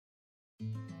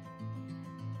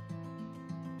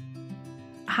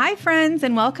Hi, friends,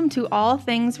 and welcome to All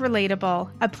Things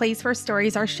Relatable, a place where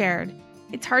stories are shared.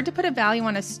 It's hard to put a value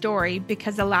on a story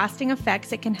because the lasting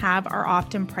effects it can have are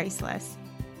often priceless.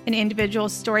 An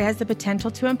individual's story has the potential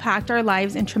to impact our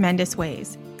lives in tremendous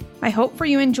ways. My hope for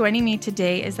you in joining me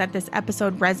today is that this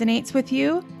episode resonates with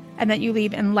you and that you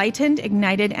leave enlightened,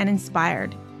 ignited, and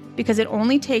inspired, because it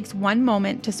only takes one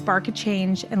moment to spark a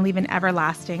change and leave an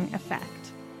everlasting effect.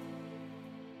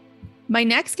 My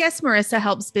next guest, Marissa,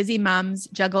 helps busy moms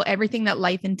juggle everything that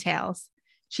life entails.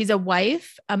 She's a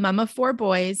wife, a mom of 4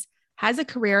 boys, has a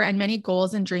career and many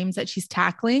goals and dreams that she's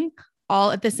tackling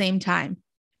all at the same time.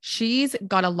 She's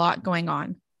got a lot going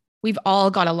on. We've all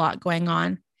got a lot going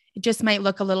on. It just might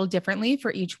look a little differently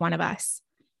for each one of us.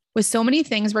 With so many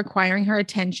things requiring her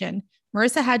attention,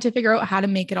 Marissa had to figure out how to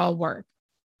make it all work.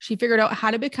 She figured out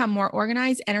how to become more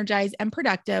organized, energized, and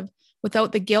productive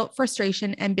without the guilt,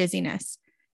 frustration, and busyness.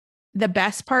 The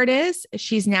best part is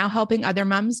she's now helping other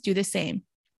moms do the same.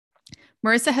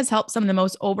 Marissa has helped some of the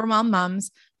most overwhelmed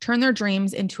moms turn their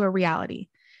dreams into a reality.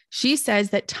 She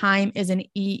says that time is an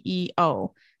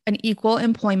EEO, an equal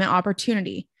employment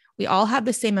opportunity. We all have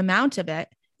the same amount of it.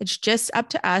 It's just up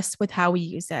to us with how we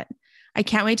use it. I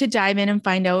can't wait to dive in and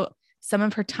find out some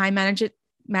of her time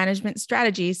management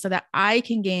strategies so that I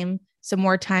can gain some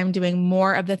more time doing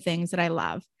more of the things that I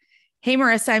love. Hey,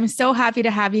 Marissa, I'm so happy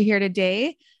to have you here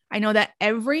today. I know that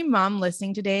every mom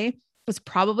listening today was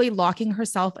probably locking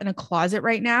herself in a closet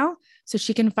right now so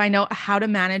she can find out how to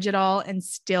manage it all and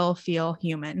still feel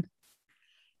human.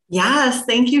 Yes,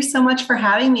 thank you so much for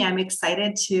having me. I'm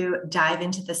excited to dive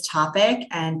into this topic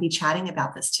and be chatting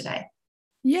about this today.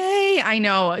 Yay. I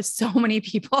know so many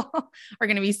people are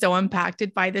going to be so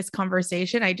impacted by this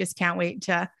conversation. I just can't wait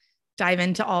to dive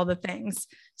into all the things.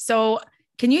 So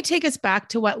can you take us back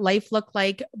to what life looked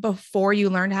like before you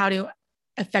learned how to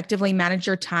effectively manage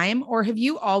your time, or have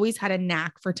you always had a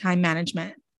knack for time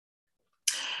management?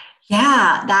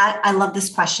 Yeah, I love this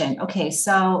question. Okay,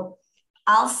 so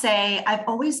I'll say I've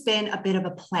always been a bit of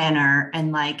a planner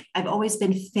and I've always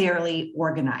been fairly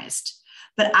organized,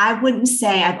 but I wouldn't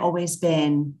say I've always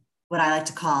been what I like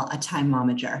to call a time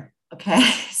momager. Okay,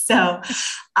 so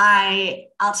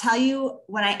I'll tell you,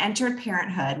 when I entered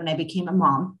parenthood, when I became a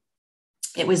mom,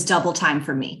 it was double time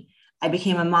for me. I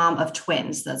became a mom of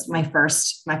twins. That's my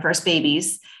first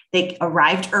babies. They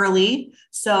arrived early.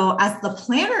 So as the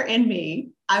planner in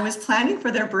me, I was planning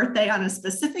for their birthday on a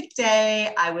specific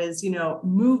day. I was,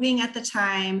 moving at the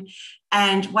time.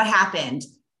 And what happened?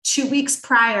 2 weeks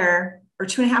prior or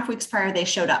 2.5 weeks prior, they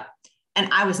showed up and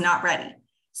I was not ready.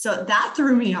 So that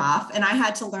threw me off. And I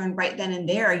had to learn right then and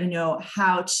there,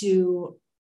 how to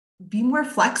be more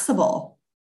flexible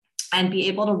and be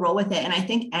able to roll with it. And I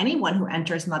think anyone who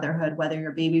enters motherhood, whether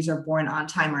your babies are born on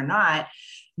time or not,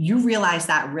 you realize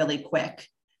that really quick.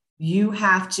 You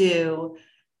have to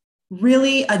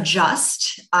really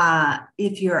adjust.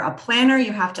 If you're a planner,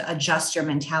 you have to adjust your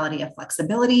mentality of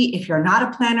flexibility. If you're not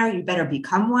a planner, you better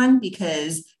become one,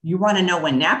 because you want to know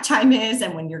when nap time is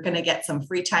and when you're going to get some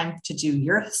free time to do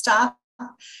your stuff.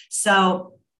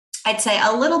 So I'd say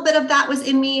a little bit of that was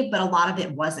in me, but a lot of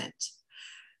it wasn't.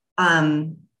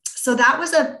 So that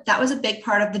was a big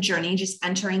part of the journey, just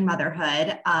entering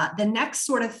motherhood. The next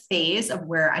sort of phase of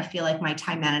where I feel like my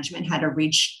time management had to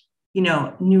reach,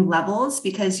 new levels,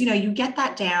 because, you get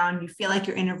that down, you feel like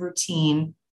you're in a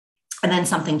routine, and then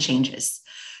something changes.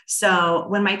 So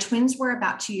when my twins were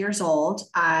about 2 years old,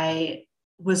 I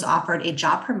was offered a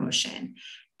job promotion,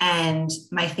 and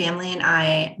my family and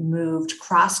I moved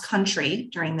cross country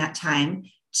during that time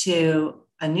to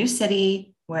a new city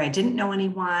where I didn't know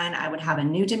anyone. I would have a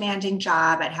new demanding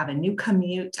job. I'd have a new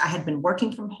commute. I had been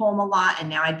working from home a lot, and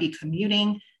now I'd be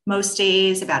commuting most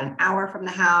days, about an hour from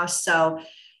the house. So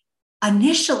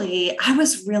initially, I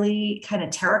was really kind of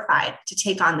terrified to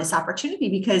take on this opportunity,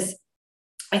 because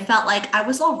I felt like I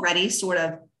was already sort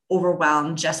of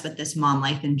overwhelmed just with this mom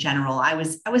life in general. I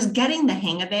was getting the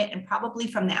hang of it, and probably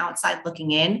from the outside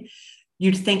looking in,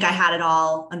 you'd think I had it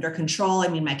all under control. I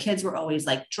mean, my kids were always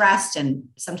dressed and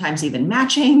sometimes even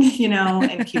matching,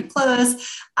 and cute clothes.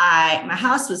 My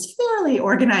house was fairly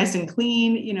organized and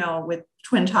clean, with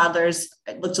twin toddlers.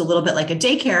 It looked a little bit like a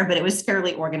daycare, but it was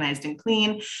fairly organized and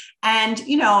clean. And,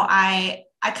 I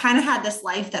kind of had this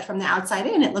life that from the outside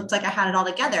in, it looked like I had it all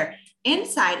together.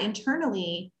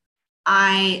 Internally,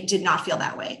 I did not feel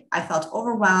that way. I felt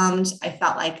overwhelmed. I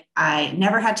felt like I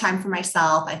never had time for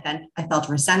myself. I felt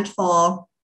resentful.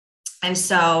 And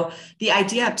so the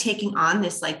idea of taking on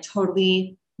this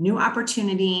totally new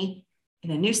opportunity in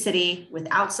a new city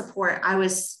without support, I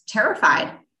was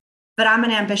terrified. But I'm an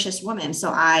ambitious woman.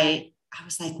 So I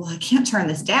was like, well, I can't turn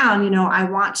this down. I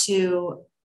want to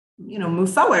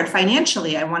move forward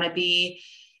financially. I want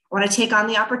to take on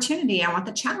the opportunity. I want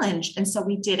the challenge. And so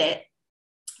we did it.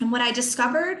 And what I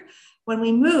discovered when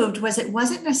we moved was it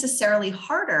wasn't necessarily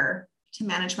harder to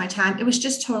manage my time. It was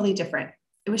just totally different.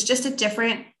 It was just a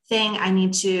different thing. I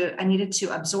needed to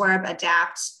absorb,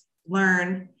 adapt,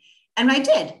 learn. And I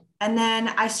did. And then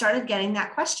I started getting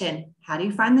that question. How do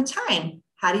you find the time?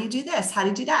 How do you do this? How do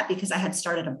you do that? Because I had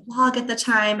started a blog at the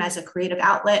time as a creative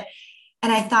outlet.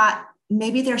 And I thought,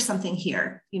 maybe there's something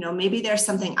here, maybe there's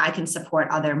something I can support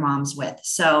other moms with.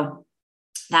 So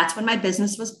that's when my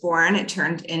business was born. It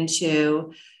turned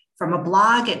into, from a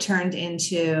blog, it turned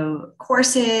into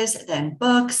courses, then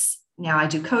books. Now I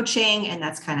do coaching, and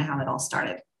that's kind of how it all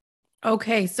started.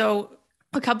 Okay. So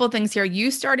a couple of things here.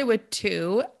 You started with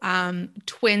two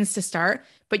twins to start,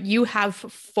 but you have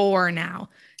four now.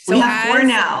 So we have four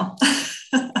now.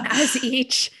 As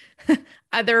each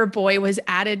other boy was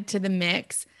added to the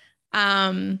mix,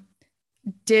 was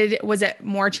it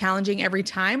more challenging every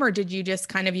time, or did you just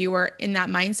you were in that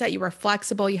mindset, you were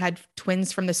flexible, you had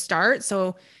twins from the start,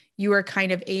 so you were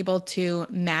kind of able to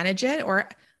manage it, or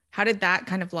how did that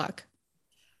kind of look?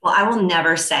 Well, I will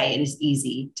never say it is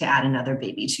easy to add another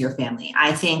baby to your family.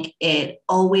 I think it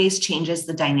always changes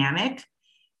the dynamic,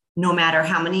 no matter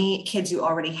how many kids you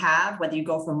already have, whether you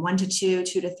go from 1 to 2,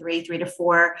 2 to 3, 3 to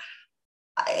 4,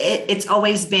 it's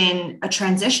always been a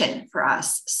transition for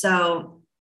us. So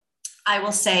I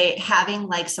will say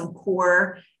having some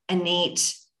core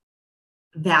innate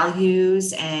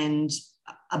values and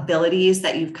abilities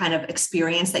that you've kind of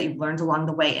experienced, that you've learned along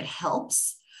the way, it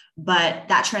helps. But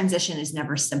that transition is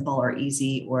never simple or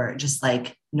easy or just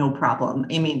no problem.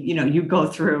 I mean, you go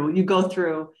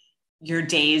through your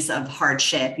days of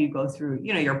hardship, you go through,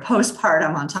 your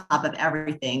postpartum on top of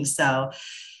everything. So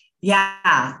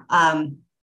yeah.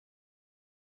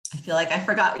 I feel like I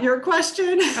forgot your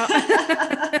question.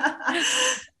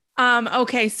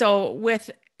 Okay. So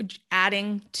with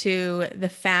adding to the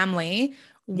family,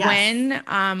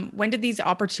 yes. When did these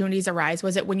opportunities arise?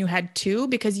 Was it when you had two?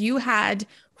 Because you had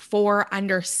 4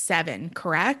 under 7,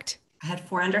 correct? I had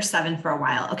 4 under 7 for a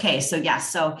while. Okay. So yes.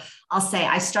 So I'll say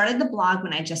I started the blog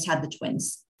when I just had the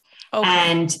twins. Okay.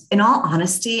 And in all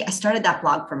honesty, I started that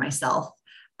blog for myself.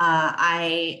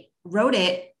 I wrote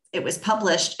it. It was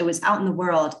published, it was out in the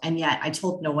world, and yet I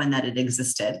told no one that it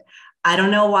existed. I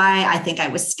don't know why. I think I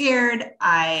was scared.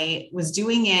 I was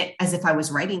doing it as if I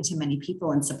was writing to many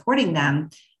people and supporting them,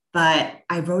 but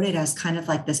I wrote it as kind of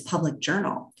like this public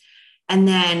journal. And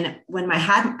then when I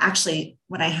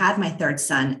had my third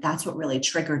son, that's what really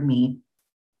triggered me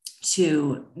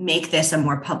to make this a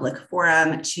more public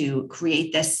forum, to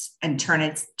create this and turn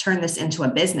this into a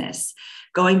business.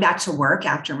 Going back to work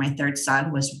after my third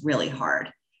son was really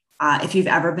hard. If you've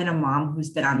ever been a mom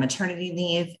who's been on maternity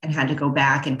leave and had to go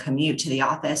back and commute to the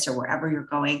office or wherever you're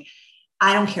going,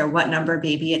 I don't care what number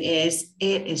baby it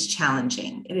is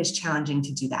challenging. It is challenging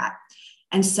to do that.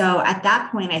 And so at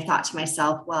that point, I thought to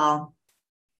myself, well,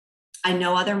 I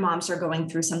know other moms are going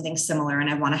through something similar and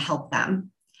I want to help them.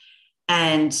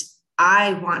 And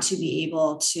I want to be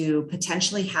able to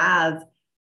potentially have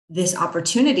this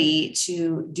opportunity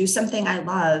to do something I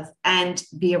love and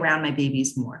be around my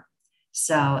babies more.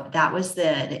 So that was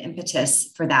the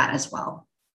impetus for that as well.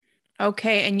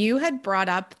 Okay. And you had brought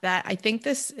up that I think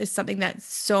this is something that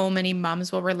so many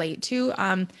moms will relate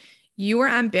to. You were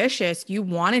ambitious. You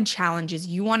wanted challenges.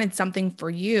 You wanted something for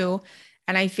you.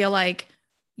 And I feel like,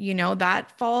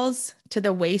 that falls to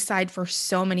the wayside for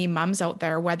so many moms out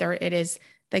there, whether it is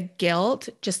the guilt,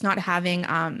 just not having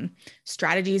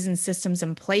strategies and systems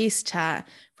in place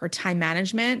for time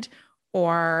management,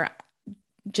 or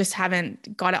just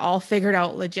haven't got it all figured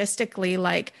out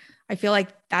logistically. I feel like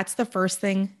that's the first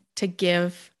thing to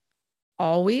give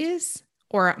always,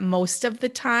 or most of the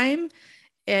time,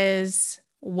 is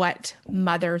what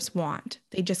mothers want.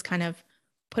 They just kind of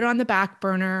put it on the back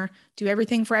burner, do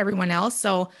everything for everyone else.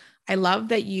 So I love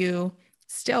that you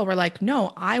still were like,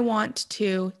 no, I want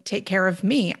to take care of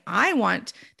me. I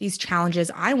want these challenges.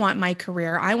 I want my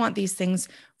career. I want these things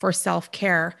for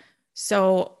self-care.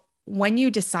 So when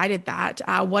you decided that,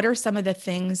 what are some of the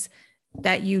things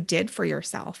that you did for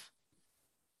yourself?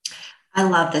 I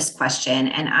love this question.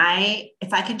 And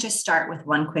if I could just start with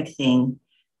one quick thing,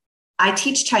 I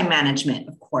teach time management,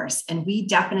 of course, and we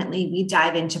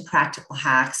dive into practical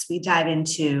hacks. We dive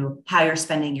into how you're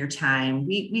spending your time.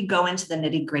 We go into the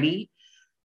nitty gritty,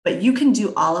 but you can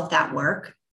do all of that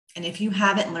work. And if you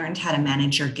haven't learned how to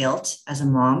manage your guilt as a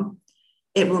mom,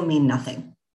 it will mean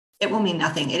nothing. It will mean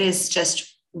nothing. It is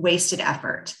just wasted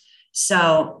effort.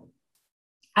 So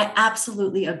I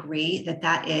absolutely agree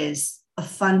that is a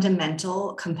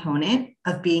fundamental component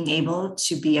of being able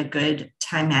to be a good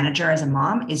time manager as a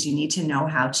mom is you need to know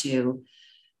how to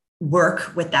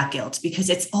work with that guilt,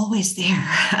 because it's always there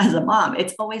as a mom.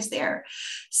 It's always there.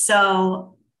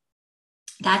 So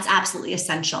that's absolutely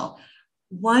essential.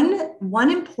 One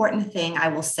important thing I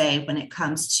will say when it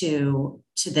comes to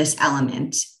this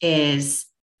element is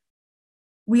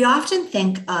we often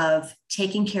think of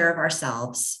taking care of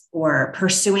ourselves or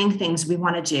pursuing things we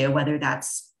want to do, whether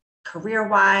that's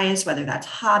career-wise, whether that's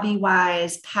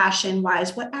hobby-wise,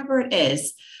 passion-wise, whatever it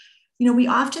is. We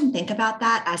often think about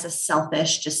that as a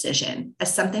selfish decision,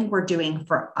 as something we're doing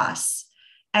for us.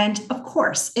 And of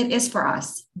course, it is for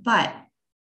us. But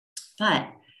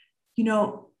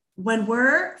when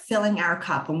we're filling our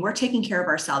cup, when we're taking care of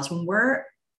ourselves, when we're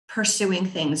pursuing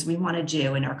things we want to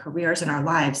do in our careers and our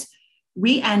lives,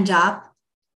 we end up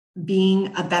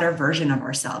being a better version of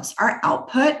ourselves. Our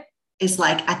output is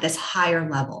like at this higher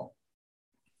level.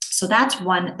 So that's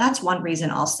one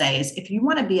reason I'll say is if you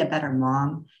want to be a better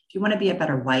mom, if you want to be a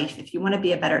better wife, if you want to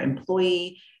be a better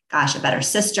employee, a better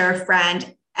sister,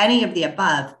 friend, any of the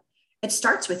above, it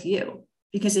starts with you.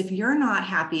 Because if you're not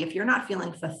happy, if you're not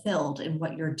feeling fulfilled in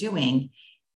what you're doing,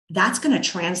 that's going to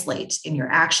translate in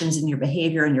your actions, in your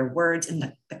behavior, in your words, in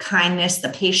the kindness, the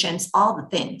patience, all the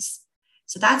things.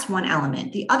 So that's one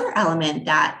element. The other element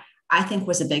that I think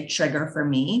was a big trigger for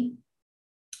me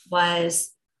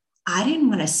was I didn't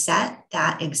want to set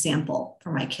that example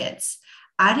for my kids.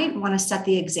 I didn't want to set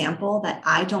the example that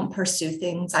I don't pursue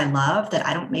things I love, that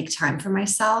I don't make time for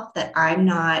myself, that I'm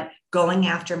not going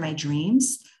after my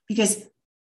dreams. Because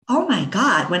oh my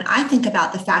God, when I think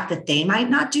about the fact that they might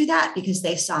not do that because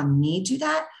they saw me do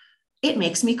that, it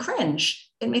makes me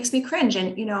cringe. It makes me cringe.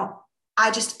 And,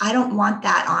 I don't want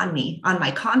that on me, on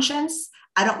my conscience.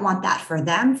 I don't want that for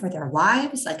them, for their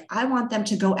lives. Like I want them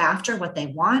to go after what they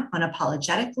want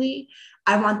unapologetically.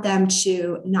 I want them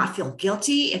to not feel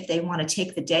guilty if they want to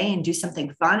take the day and do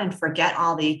something fun and forget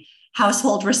all the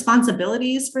household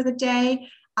responsibilities for the day.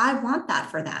 I want that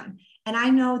for them. And I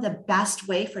know the best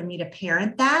way for me to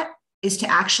parent that is to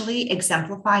actually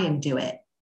exemplify and do it.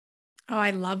 Oh,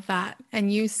 I love that.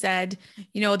 And you said,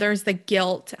 there's the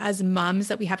guilt as moms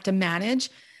that we have to manage.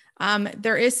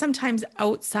 There is sometimes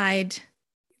outside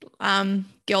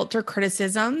guilt or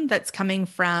criticism that's coming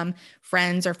from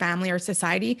friends or family or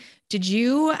society. Did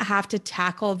you have to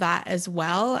tackle that as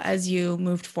well as you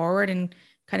moved forward and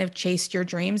kind of chased your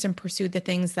dreams and pursued the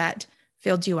things that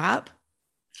filled you up?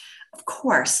 Of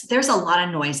course, there's a lot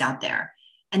of noise out there.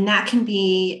 And that can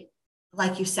be,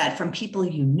 like you said, from people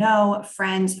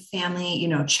friends,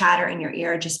 family, chatter in your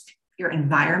ear, just your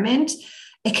environment.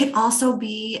 It can also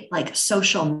be like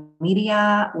social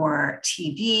media or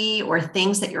TV or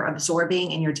things that you're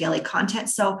absorbing in your daily content.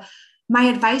 So my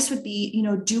advice would be,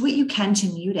 do what you can to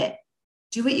mute it.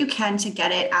 Do what you can to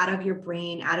get it out of your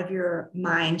brain, out of your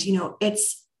mind.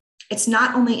 It's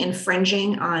not only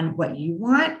infringing on what you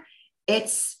want,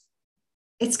 it's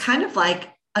kind of like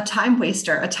a time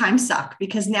waster, a time suck,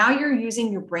 because now you're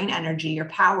using your brain energy, your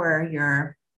power,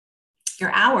 your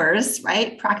hours,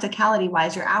 right? Practicality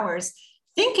wise, your hours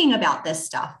thinking about this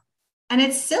stuff. And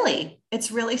it's silly.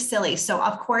 It's really silly. So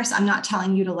of course, I'm not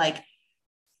telling you to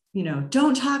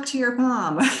don't talk to your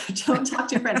mom, don't talk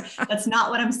to your friends. That's not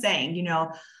what I'm saying.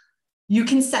 You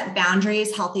can set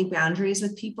boundaries, healthy boundaries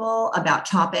with people about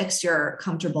topics you're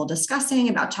comfortable discussing,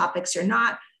 about topics you're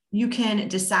not. You can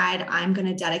decide I'm going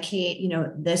to dedicate,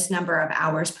 this number of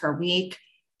hours per week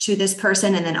to this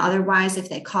person. And then otherwise, if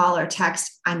they call or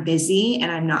text, I'm busy and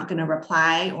I'm not going to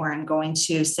reply, or I'm going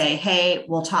to say, hey,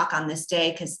 we'll talk on this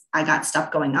day because I got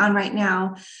stuff going on right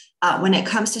now. When it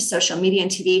comes to social media and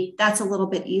TV, that's a little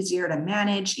bit easier to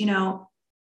manage,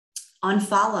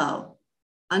 unfollow,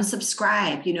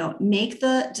 unsubscribe, make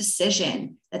the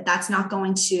decision that that's not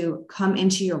going to come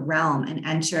into your realm and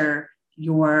enter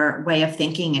your way of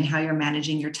thinking and how you're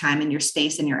managing your time and your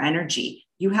space and your energy.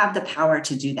 You have the power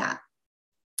to do that.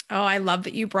 Oh, I love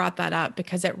that you brought that up,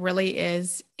 because it really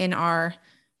is in our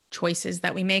choices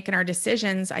that we make and our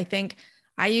decisions. I think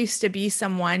I used to be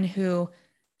someone who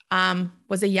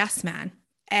was a yes man.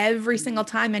 Every single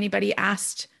time anybody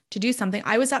asked to do something,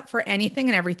 I was up for anything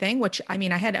and everything, which I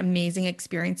had amazing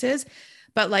experiences.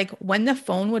 But like when the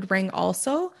phone would ring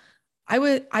also,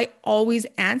 I always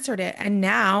answered it. And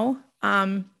now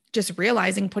just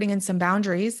realizing, putting in some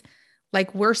boundaries,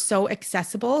 like we're so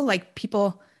accessible, like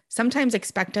people sometimes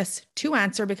expect us to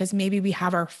answer because maybe we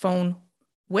have our phone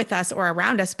with us or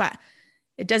around us, but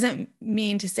it doesn't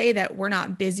mean to say that we're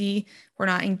not busy, we're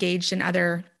not engaged in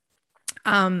other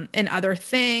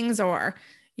things, or,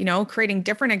 creating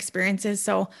different experiences.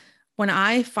 So when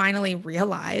I finally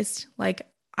realized, like,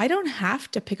 I don't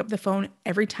have to pick up the phone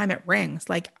every time it rings.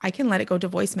 Like I can let it go to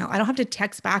voicemail. I don't have to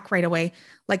text back right away.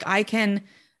 Like I can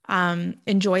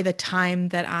enjoy the time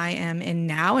that I am in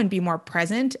now and be more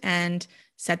present and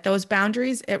set those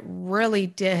boundaries. It really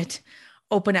did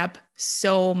open up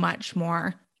so much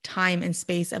more time and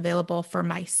space available for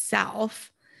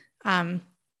myself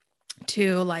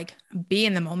to like be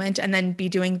in the moment and then be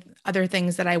doing other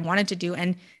things that I wanted to do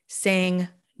and saying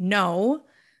no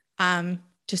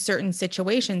to certain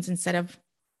situations instead of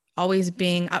always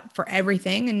being up for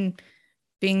everything and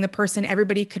being the person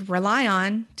everybody could rely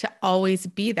on to always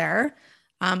be there.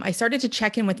 I started to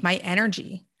check in with my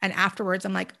energy. And afterwards,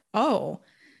 I'm like, oh,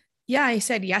 yeah, I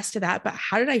said yes to that. But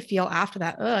how did I feel after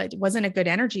that? It wasn't a good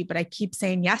energy, but I keep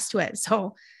saying yes to it.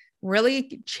 So,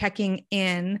 really checking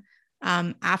in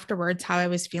afterwards, how I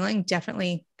was feeling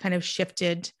definitely kind of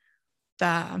shifted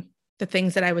the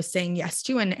things that I was saying yes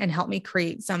to and helped me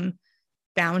create some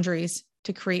boundaries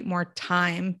to create more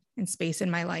time and space in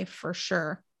my life for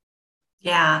sure.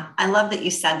 Yeah, I love that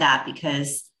you said that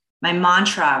because my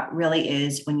mantra really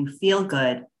is when you feel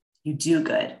good, you do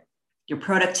good. Your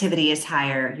productivity is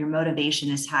higher, your motivation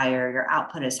is higher, your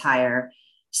output is higher.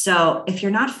 So if you're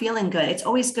not feeling good, it's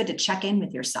always good to check in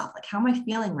with yourself. Like, how am I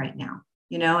feeling right now?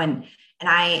 And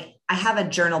I have a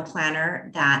journal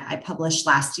planner that I published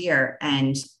last year,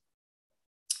 and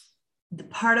the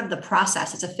part of the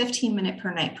process, it's a 15-minute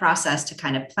per night process to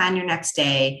kind of plan your next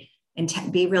day and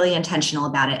be really intentional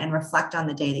about it and reflect on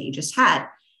the day that you just had.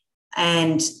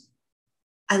 And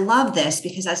I love this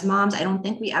because as moms, I don't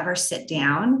think we ever sit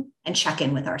down and check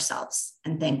in with ourselves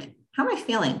and think, how am I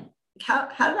feeling? How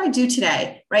did I do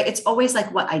today? Right? It's always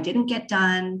like what I didn't get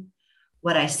done,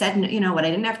 what I said, what I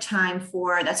didn't have time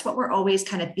for. That's what we're always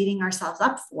kind of beating ourselves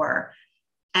up for.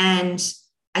 And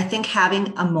I think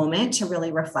having a moment to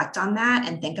really reflect on that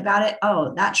and think about it,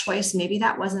 oh, that choice, maybe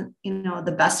that wasn't,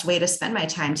 the best way to spend my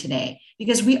time today,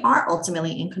 because we are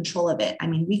ultimately in control of it. I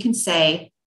mean, we can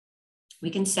say,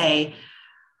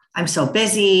 I'm so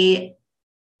busy,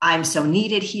 I'm so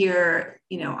needed here,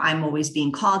 I'm always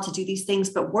being called to do these things,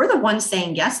 but we're the ones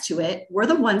saying yes to it. We're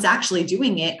the ones actually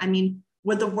doing it. I mean,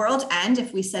 would the world end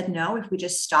if we said no, if we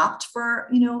just stopped for,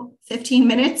 15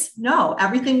 minutes? No,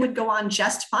 everything would go on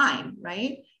just fine,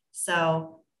 right?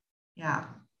 So, yeah.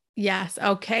 Yes.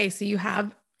 Okay. So you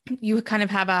kind of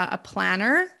have a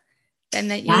planner and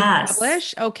that you Yes.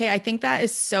 publish. Okay. I think that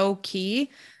is so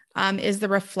key, is the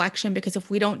reflection, because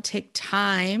if we don't take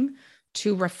time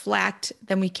to reflect,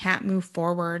 then we can't move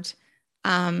forward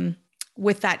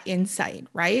with that insight,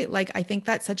 right? Like, I think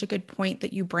that's such a good point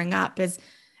that you bring up is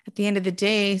at the end of the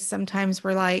day, sometimes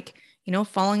we're like,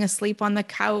 falling asleep on the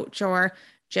couch or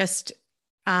just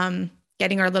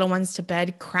getting our little ones to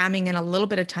bed, cramming in a little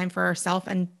bit of time for ourselves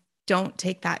and don't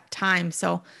take that time.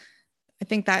 So I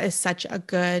think that is such a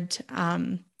good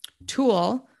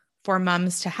tool for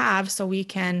moms to have so we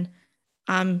can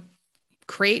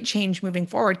create change moving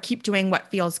forward, keep doing what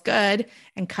feels good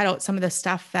and cut out some of the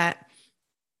stuff that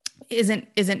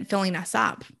isn't filling us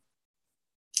up.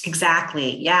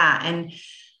 Exactly. Yeah. And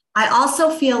I also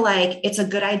feel like it's a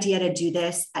good idea to do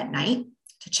this at night,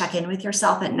 to check in with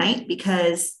yourself at night,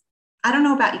 because I don't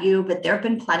know about you, but there have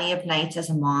been plenty of nights as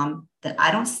a mom that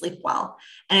I don't sleep well.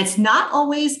 And it's not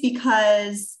always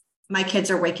because my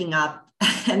kids are waking up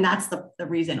and that's the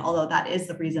reason, although that is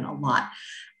the reason a lot.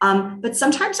 But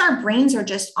sometimes our brains are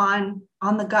just on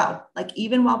the go. Like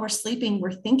even while we're sleeping,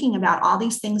 we're thinking about all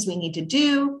these things we need to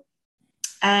do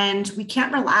and we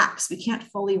can't relax. We can't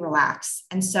fully relax.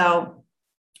 And so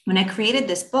when I created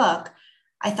this book,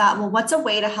 I thought, well, what's a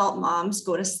way to help moms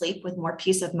go to sleep with more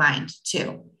peace of mind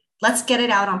too? Let's get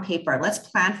it out on paper. Let's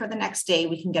plan for the next day.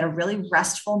 We can get a really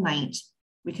restful night.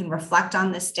 We can reflect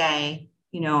on this day,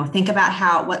 think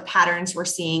about what patterns we're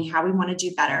seeing, how we want to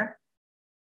do better,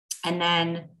 and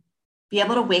then be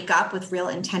able to wake up with real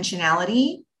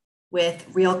intentionality, with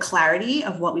real clarity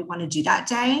of what we want to do that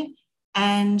day.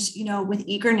 And, with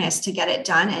eagerness to get it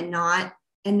done and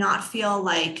not feel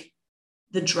like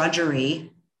the drudgery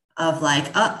of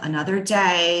like, oh, another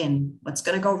day and what's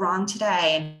going to go wrong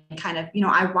today. And kind of,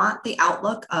 I want the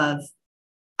outlook of,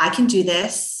 I can do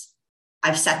this.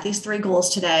 I've set these 3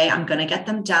 goals today. I'm going to get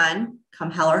them done,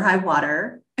 come hell or high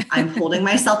water. I'm holding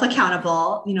myself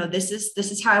accountable. This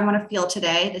is how I want to feel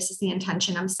today. This is the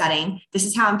intention I'm setting. This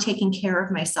is how I'm taking care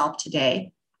of myself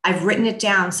today. I've written it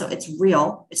down. So it's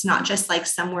real. It's not just like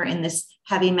somewhere in this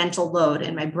heavy mental load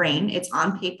in my brain. It's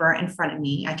on paper in front of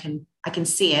me. I can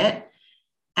see it.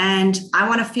 And I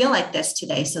want to feel like this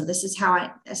today. So this is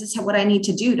what I need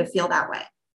to do to feel that way.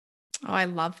 Oh, I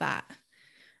love that.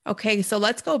 Okay, so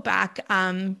let's go back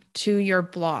to your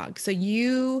blog. So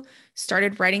you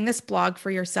started writing this blog for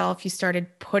yourself. You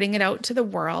started putting it out to the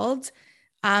world.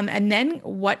 And then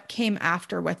what came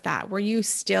after with that? Were you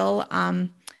still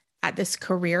at this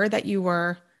career that you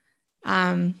were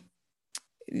um,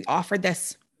 offered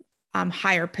this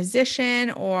higher position,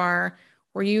 or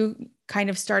were you kind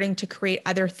of starting to create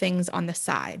other things on the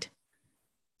side?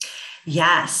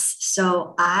 Yes.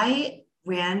 So I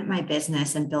ran my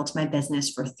business and built my business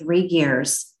for 3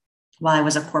 years while I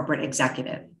was a corporate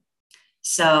executive.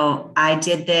 So I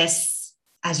did this,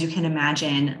 as you can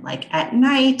imagine, like at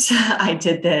night. I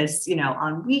did this,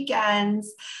 on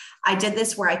weekends. I did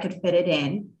this where I could fit it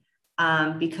in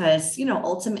because,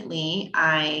 ultimately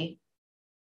I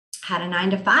had a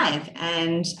 9 to 5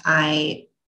 and I,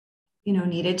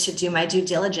 needed to do my due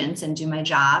diligence and do my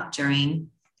job during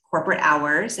corporate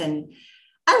hours. And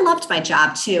I loved my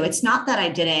job too. It's not that I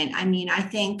didn't. I mean, I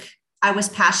think I was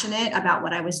passionate about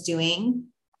what I was doing.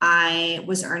 I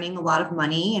was earning a lot of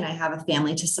money and I have a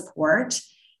family to support.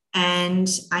 And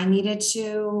I needed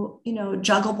to,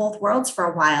 juggle both worlds for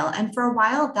a while. And for a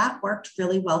while, that worked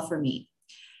really well for me.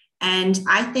 And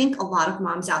I think a lot of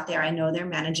moms out there, I know they're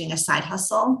managing a side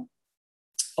hustle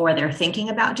or they're thinking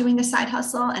about doing a side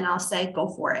hustle. And I'll say, go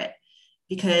for it.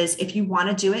 Because if you want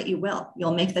to do it, you will.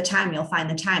 You'll make the time. You'll find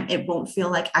the time. It won't feel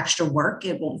like extra work.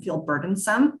 It won't feel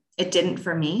burdensome. It didn't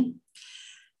for me.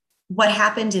 What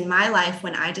happened in my life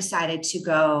when I decided to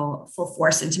go full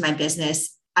force into my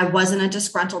business, I wasn't a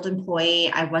disgruntled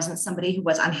employee. I wasn't somebody who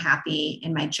was unhappy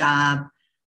in my job.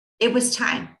 It was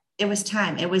time. It was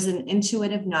time. It was an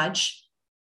intuitive nudge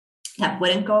that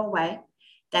wouldn't go away,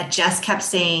 that just kept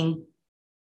saying,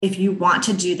 if you want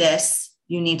to do this,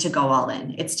 you need to go all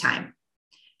in. It's time.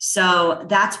 So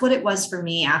that's what it was for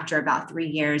me after about 3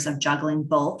 years of juggling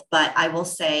both. But I will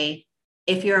say,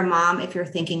 if you're a mom, if you're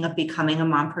thinking of becoming a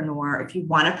mompreneur, if you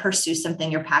want to pursue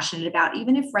something you're passionate about,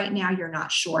 even if right now you're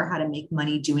not sure how to make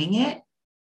money doing it,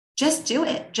 just do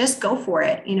it. Just go for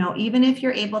it. Even if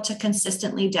you're able to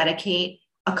consistently dedicate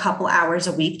a couple hours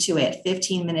a week to it,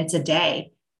 15 minutes a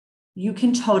day, you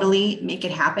can totally make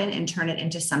it happen and turn it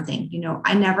into something.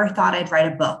 I never thought I'd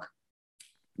write a book.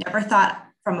 Never thought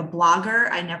from a blogger,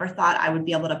 I never thought I would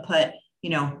be able to put,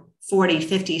 40,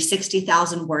 50,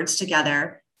 60,000 words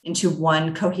together into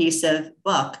one cohesive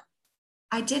book.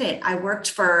 I did it. I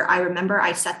remember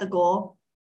I set the goal.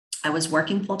 I was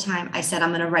working full time. I said, I'm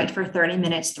going to write for 30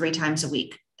 minutes, 3 times a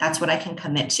week. That's what I can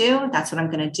commit to. That's what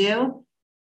I'm going to do.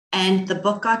 And the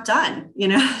book got done,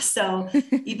 so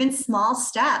even small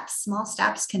steps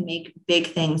can make big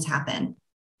things happen.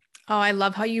 Oh, I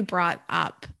love how you brought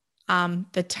up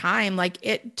the time. Like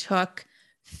it took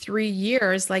 3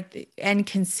 years, and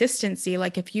consistency.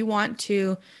 Like if you want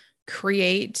to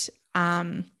create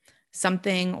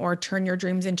something or turn your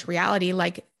dreams into reality,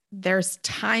 like there's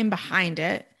time behind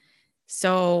it.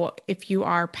 So if you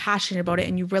are passionate about it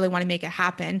and you really want to make it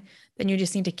happen, then you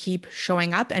just need to keep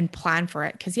showing up and plan for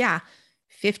it. Because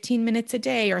 15 minutes a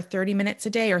day or 30 minutes a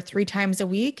day or 3 times a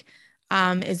week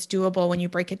is doable when you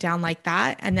break it down like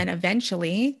that. And then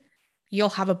eventually you'll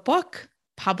have a book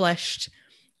published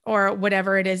or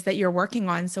whatever it is that you're working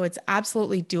on. So it's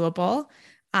absolutely doable.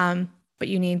 But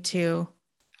you need to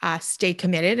stay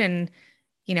committed and,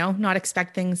 not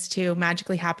expect things to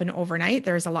magically happen overnight.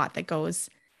 There's a lot that goes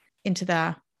into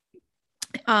the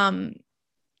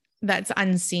that's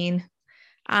unseen.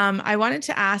 I wanted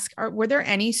to ask, were there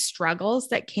any struggles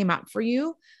that came up for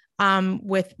you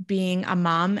with being a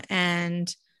mom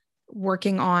and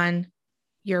working on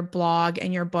your blog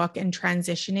and your book and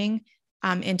transitioning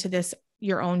into this,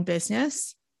 your own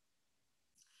business?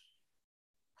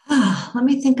 Let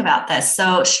me think about this.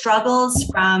 So struggles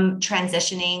from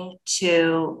transitioning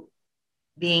to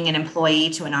being an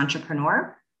employee to an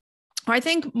entrepreneur. Or I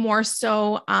think more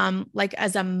so like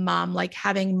as a mom, like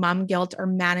having mom guilt or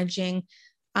managing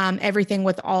everything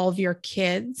with all of your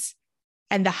kids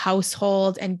and the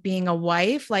household and being a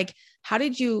wife. Like, how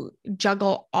did you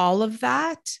juggle all of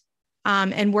that?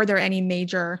 And were there any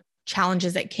major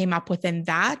challenges that came up within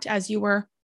that as you were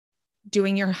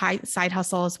doing your side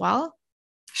hustle as well?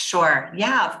 Sure.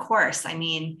 Yeah, of course. I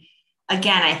mean,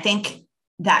 again, I think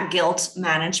that guilt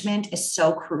management is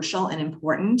so crucial and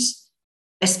important,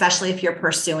 especially if you're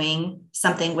pursuing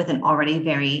something with an already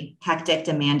very hectic,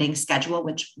 demanding schedule,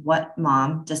 which what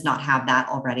mom does not have that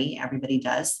already? Everybody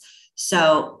does.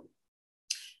 So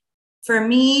for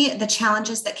me, the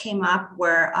challenges that came up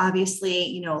were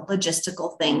obviously,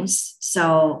 logistical things.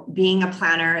 So being a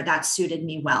planner, that suited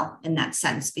me well in that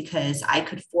sense, because I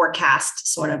could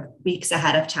forecast sort of weeks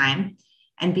ahead of time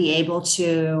and be able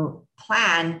to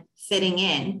plan fitting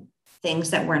in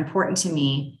things that were important to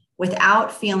me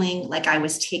without feeling like I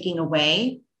was taking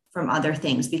away from other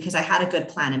things, because I had a good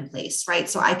plan in place, right?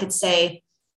 So I could say,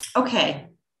 okay,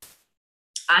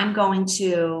 I'm going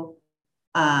to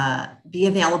be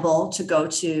available to go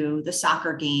to the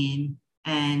soccer game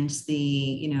and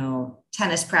the,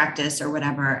 tennis practice or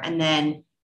whatever. And then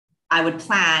I would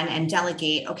plan and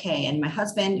delegate, okay, and my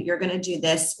husband, you're going to do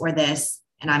this or this,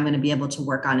 and I'm going to be able to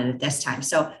work on it at this time.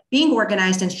 So being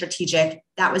organized and strategic,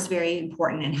 that was very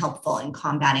important and helpful in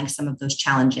combating some of those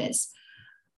challenges.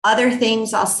 Other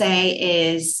things I'll say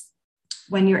is,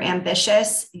 when you're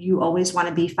ambitious, you always want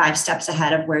to be 5 steps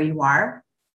ahead of where you are.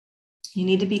 You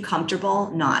need to be comfortable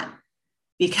not,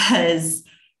 because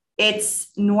it's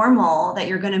normal that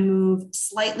you're going to move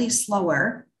slightly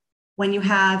slower when you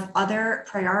have other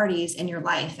priorities in your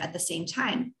life at the same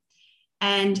time.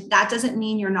 And that doesn't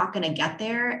mean you're not going to get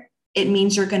there. It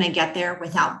means you're going to get there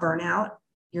without burnout.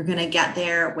 You're going to get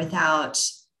there without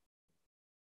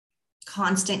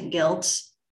constant guilt,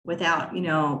 without,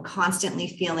 constantly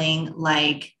feeling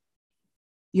like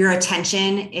your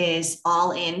attention is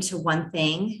all into one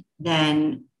thing,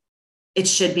 then it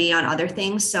should be on other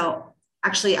things. So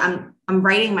actually, I'm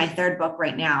writing my 3rd book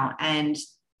right now, and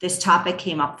this topic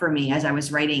came up for me as I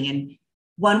was writing. And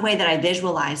one way that I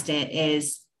visualized it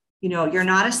is, you're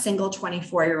not a single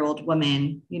 24-year-old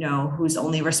woman, whose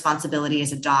only responsibility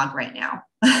is a dog right now.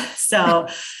 So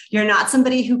you're not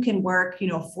somebody who can work,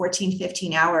 14,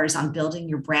 15 hours on building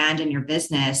your brand and your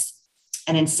business.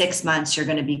 And in 6 months, you're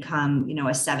going to become, a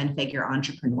 7-figure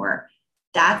entrepreneur.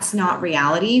 That's not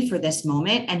reality for this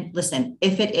moment. And listen,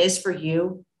 if it is for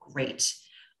you, great.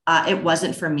 It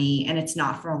wasn't for me, and it's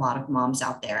not for a lot of moms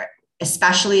out there,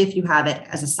 especially if you have it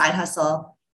as a side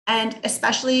hustle, and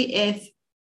especially if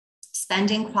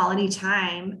spending quality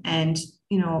time and,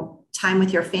 time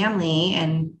with your family,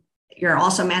 and you're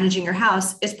also managing your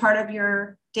house, is part of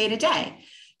your day-to-day.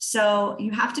 So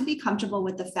you have to be comfortable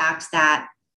with the fact that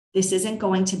this isn't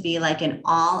going to be like an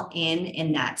all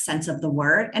in that sense of the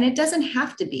word. And it doesn't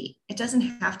have to be. It doesn't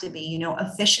have to be.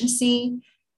 Efficiency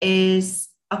is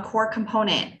a core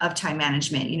component of time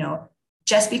management.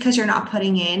 Just because you're not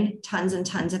putting in tons and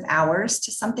tons of hours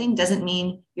to something doesn't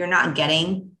mean you're not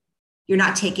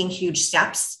taking huge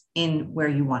steps in where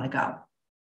you want to go.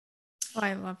 Oh,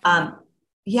 I love that.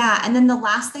 Yeah. And then the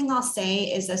last thing I'll say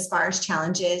is, as far as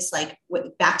challenges, like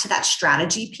back to that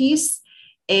strategy piece,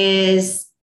 is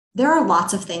there are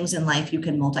lots of things in life you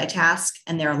can multitask,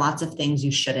 and there are lots of things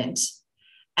you shouldn't.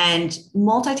 And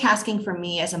multitasking for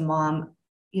me as a mom,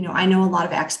 I know a lot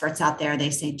of experts out there, they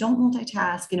say, don't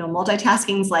multitask.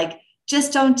 Multitasking is like,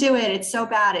 just don't do it. It's so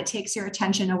bad. It takes your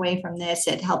attention away from this.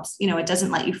 It helps, it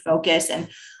doesn't let you focus. And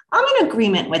I'm in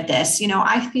agreement with this.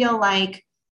 I feel like,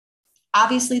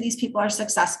 obviously these people are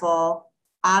successful.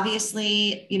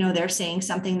 Obviously, they're saying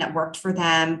something that worked for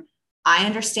them. I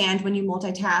understand when you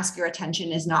multitask, your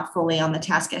attention is not fully on the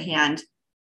task at hand.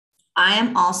 I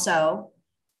am also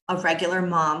a regular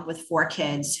mom with 4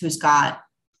 kids who's got,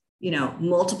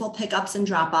 multiple pickups and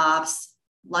drop-offs,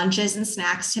 lunches and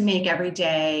snacks to make every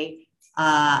day.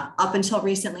 Up until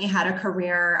recently, had a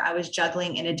career I was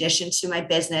juggling in addition to my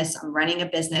business. I'm running a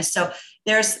business. So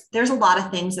there's a lot of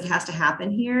things that has to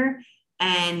happen here.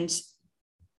 And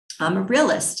I'm a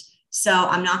realist. So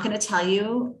I'm not going to tell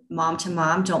you, mom to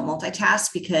mom, don't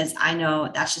multitask, because I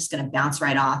know that's just going to bounce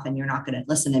right off and you're not going to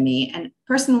listen to me. And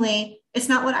personally, it's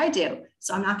not what I do.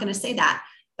 So I'm not going to say that.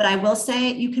 But I will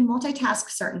say you can multitask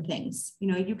certain things.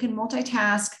 You can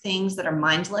multitask things that are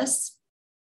mindless,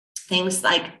 things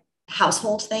like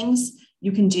household things.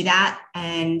 You can do that.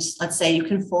 And let's say you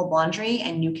can fold laundry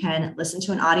and you can listen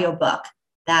to an audiobook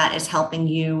that is helping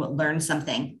you learn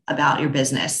something about your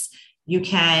business. You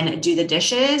can do the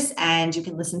dishes and you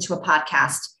can listen to a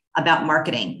podcast about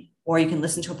marketing, or you can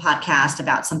listen to a podcast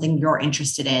about something you're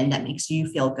interested in that makes you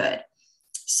feel good.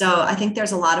 So I think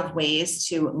there's a lot of ways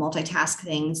to multitask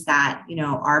things that,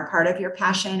 are part of your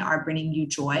passion, are bringing you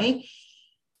joy,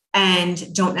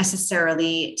 and don't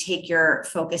necessarily take your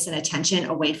focus and attention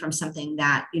away from something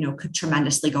that, could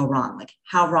tremendously go wrong. Like,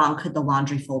 how wrong could the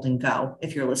laundry folding go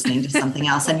if you're listening to something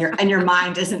else and your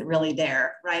mind isn't really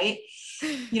there, right?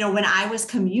 When I was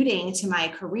commuting to my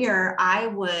career, I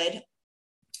would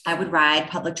ride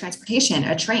public transportation,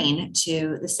 a train,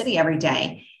 to the city every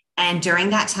day. And during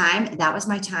that time, that was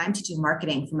my time to do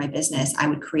marketing for my business. I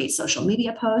would create social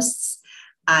media posts.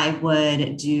 I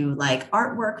would do like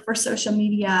artwork for social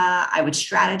media. I would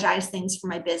strategize things for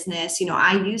my business.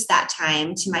 I used that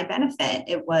time to my benefit.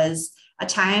 It was a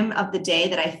time of the day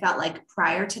that I felt like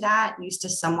prior to that used to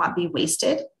somewhat be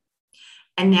wasted.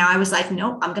 And now I was like,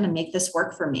 nope, I'm going to make this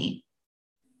work for me.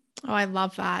 Oh, I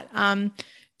love that.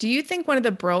 Do you think one of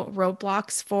the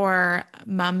roadblocks for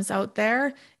moms out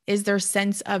there is their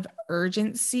sense of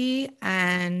urgency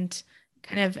and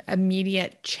kind of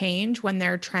immediate change when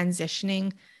they're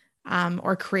transitioning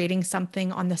or creating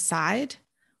something on the side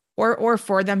or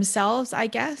for themselves, I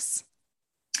guess?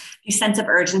 The sense of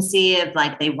urgency of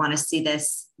like they want to see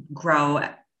this grow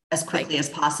as Like, quickly as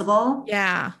possible.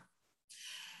 yeah,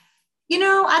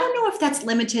 I don't know if that's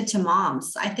limited to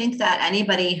moms. I think that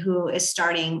anybody who is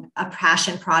starting a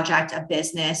passion project, a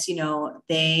business,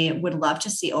 they would love to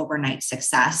see overnight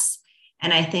success.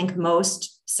 And I think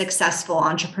most successful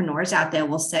entrepreneurs out there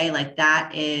will say, like,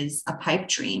 that is a pipe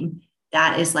dream.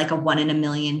 That is like a 1 in a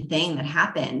million thing that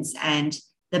happens. And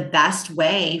the best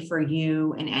way for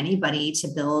you and anybody to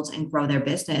build and grow their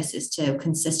business is to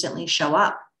consistently show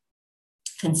up,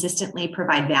 consistently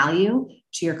provide value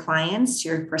to your clients, to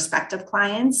your prospective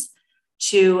clients,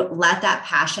 to let that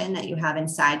passion that you have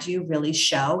inside you really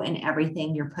show in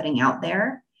everything you're putting out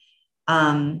there.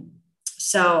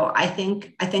 So I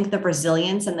think the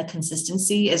resilience and the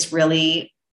consistency is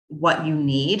really what you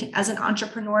need as an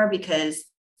entrepreneur, because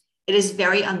it is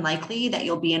very unlikely that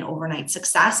you'll be an overnight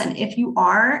success. And if you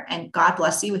are, and God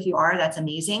bless you if you are, that's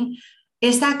amazing.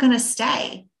 Is that going to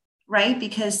stay? Right?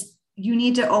 Because you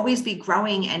need to always be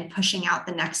growing and pushing out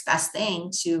the next best thing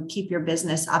to keep your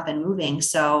business up and moving.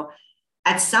 So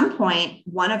at some point,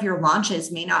 one of your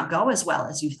launches may not go as well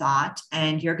as you thought,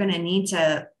 and you're going to need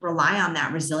to rely on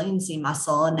that resiliency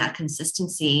muscle and that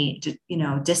consistency to,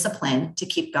 discipline to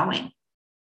keep going.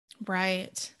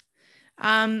 right.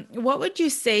 What would you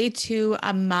say to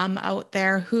a mom out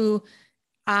there who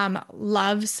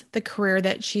loves the career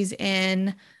that she's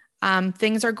in?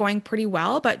 Things are going pretty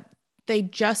well, but they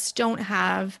just don't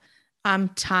have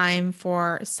time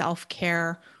for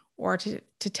self-care or to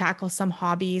tackle some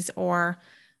hobbies or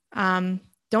don't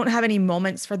have any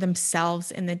moments for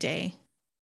themselves in the day.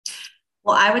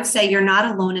 Well, I would say you're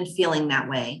not alone in feeling that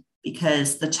way,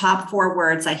 because the top 4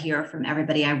 words I hear from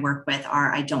everybody I work with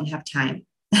are, I don't have time.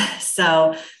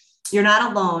 So you're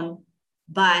not alone,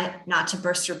 but not to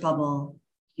burst your bubble,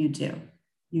 you do.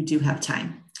 You do have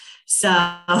time. So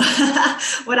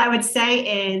what I would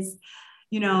say is,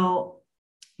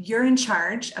 you're in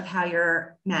charge of how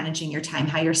you're managing your time,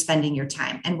 how you're spending your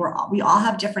time. And we all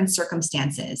have different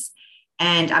circumstances.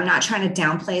 And I'm not trying to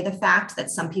downplay the fact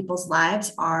that some people's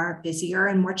lives are busier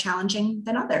and more challenging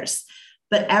than others,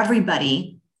 but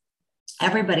everybody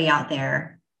out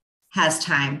there has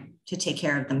time to take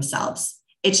care of themselves.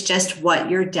 It's just what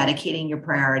you're dedicating your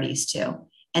priorities to.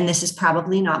 And this is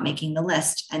probably not making the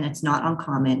list, and it's not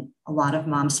uncommon. A lot of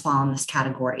moms fall in this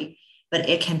category, but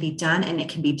it can be done, and it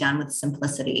can be done with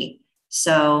simplicity.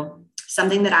 So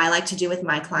something that I like to do with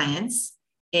my clients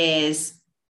is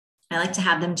I like to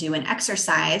have them do an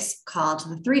exercise called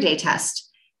the 3-day test.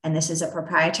 And this is a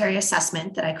proprietary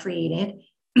assessment that I created.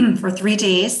 For 3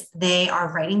 days, they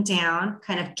are writing down,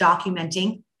 kind of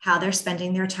documenting how they're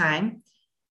spending their time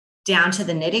down to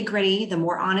the nitty gritty. The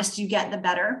more honest you get, the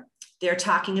better. They're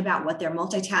talking about what they're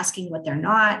multitasking, what they're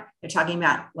not. They're talking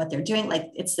about what they're doing. Like,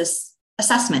 it's this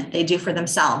assessment they do for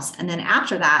themselves. And then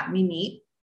after that, we meet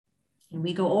and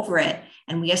we go over it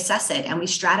and we assess it and we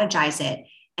strategize it.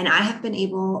 And I have been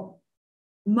able,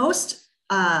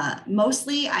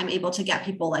 mostly I'm able to get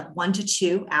people like 1 to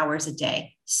 2 hours a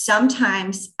day.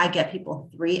 Sometimes I get people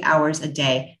 3 hours a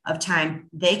day of time.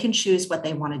 They can choose what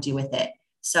they want to do with it.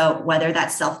 So whether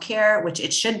that's self-care, which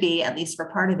it should be, at least for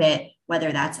part of it,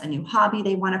 whether that's a new hobby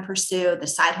they want to pursue, the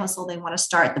side hustle they want to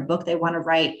start, the book they want to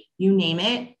write, you name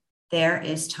it, there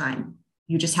is time.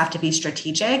 You just have to be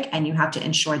strategic, and you have to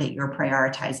ensure that you're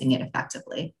prioritizing it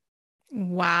effectively.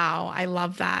 Wow, I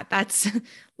love that. That's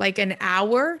like an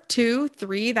hour, 2,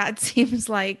 3. That seems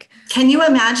like, Can you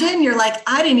imagine? You're like,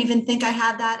 I didn't even think I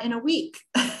had that in a week.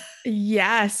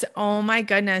 yes. Oh my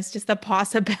goodness. Just the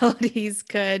possibilities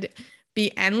could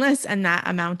be endless in that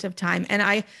amount of time. And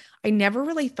I never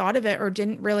really thought of it or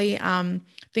didn't really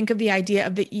think of the idea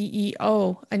of the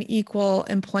EEO, an equal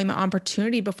employment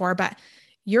opportunity before, but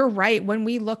you're right. When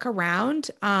we look around,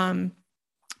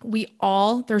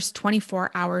 there's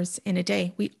 24 hours in a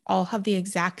day. We all have the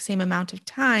exact same amount of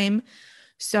time.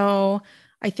 So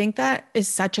I think that is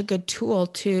such a good tool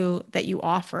that you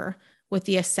offer with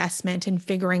the assessment and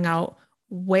figuring out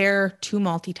where to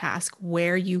multitask,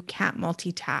 where you can't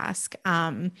multitask,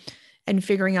 and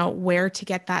figuring out where to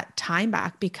get that time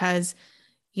back, because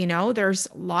there's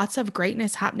lots of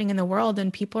greatness happening in the world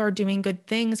and people are doing good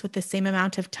things with the same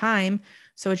amount of time.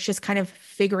 So it's just kind of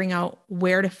figuring out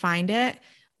where to find it,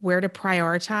 where to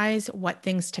prioritize, what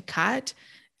things to cut.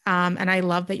 And I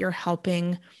love that you're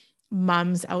helping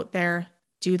moms out there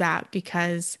do that,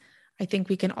 because I think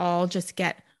we can all just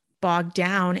get bogged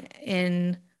down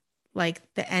in like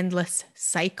the endless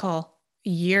cycle.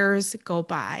 Years go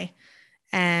by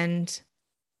and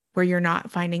where you're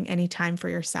not finding any time for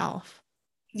yourself.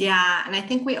 Yeah. And I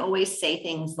think we always say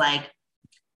things like,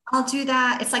 I'll do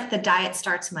that. It's like the diet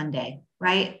starts Monday,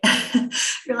 right?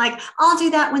 You're like, I'll do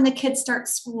that when the kids start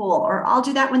school, or I'll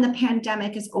do that when the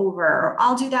pandemic is over, or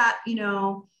I'll do that,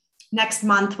 next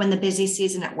month when the busy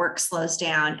season at work slows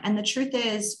down. And the truth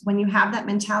is, when you have that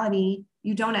mentality,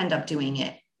 you don't end up doing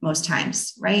it most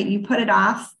times, right? You put it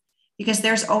off because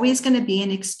there's always going to be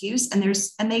an excuse, and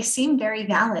they seem very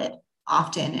valid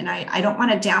often. And I don't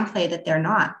want to downplay that they're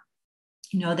not.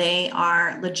 They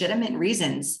are legitimate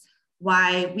reasons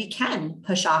why we can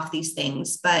push off these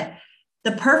things, but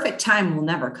the perfect time will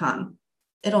never come.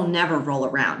 It'll never roll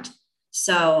around.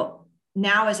 So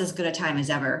now is as good a time as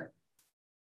ever.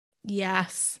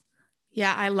 Yes.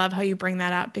 Yeah. I love how you bring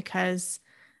that up because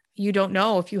you don't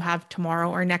know if you have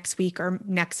tomorrow or next week or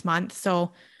next month.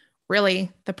 So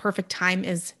really the perfect time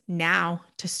is now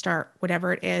to start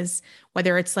whatever it is,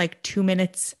 whether it's like 2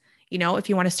 minutes, if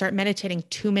you want to start meditating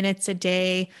 2 minutes a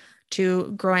day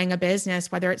to growing a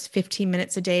business, whether it's 15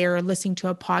 minutes a day or listening to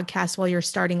a podcast while you're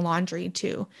starting laundry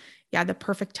too. Yeah, the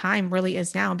perfect time really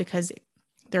is now because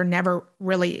there never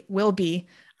really will be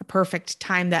a perfect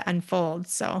time that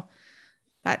unfolds. So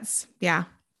that's, yeah,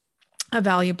 a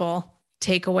valuable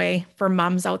takeaway for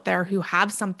moms out there who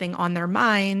have something on their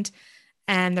mind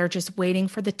and they're just waiting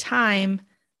for the time.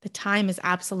 The time is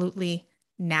absolutely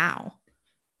now.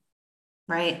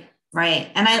 Right, right.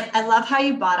 And I love how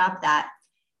you brought up that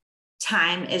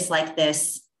time is like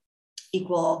this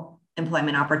equal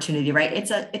employment opportunity, right?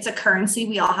 It's a currency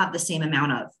we all have the same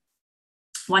amount of.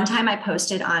 One time I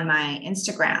posted on my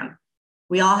Instagram,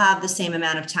 we all have the same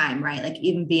amount of time, right? Like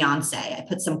even Beyonce, I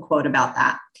put some quote about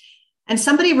that. And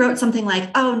somebody wrote something like,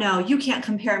 oh no, you can't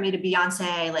compare me to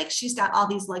Beyonce. Like she's got all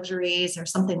these luxuries or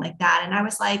something like that. And I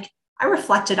was like, I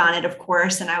reflected on it, of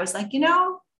course. And I was like,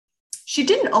 she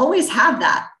didn't always have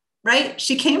that, right?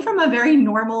 She came from a very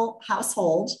normal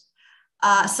household.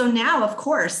 So now, of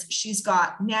course, she's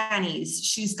got nannies,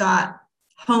 she's got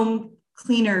home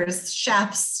cleaners,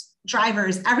 chefs,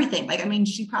 drivers, everything.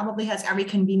 She probably has every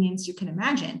convenience you can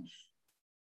imagine.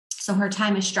 So her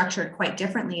time is structured quite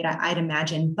differently, I'd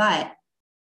imagine. But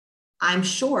I'm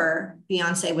sure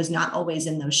Beyonce was not always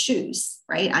in those shoes,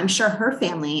 right? I'm sure her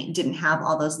family didn't have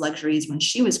all those luxuries when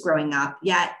she was growing up,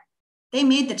 yet they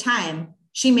made the time.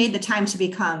 She made the time to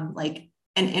become like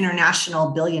an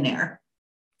international billionaire.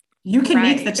 You can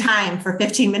make the time for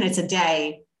 15 minutes a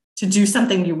day to do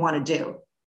something you want to do.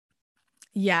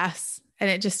 Yes. And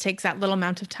it just takes that little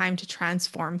amount of time to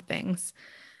transform things.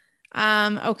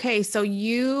 Okay. So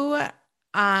you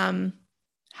have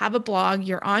a blog,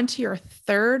 you're on to your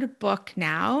third book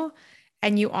now,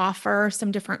 and you offer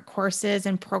some different courses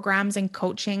and programs and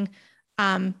coaching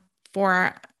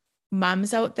for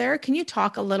moms out there. Can you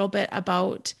talk a little bit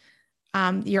about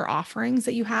your offerings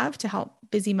that you have to help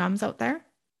busy moms out there?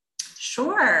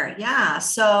 Sure. Yeah.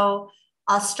 So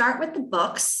I'll start with the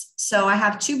books. So I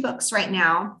have 2 books right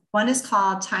now. One is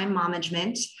called Time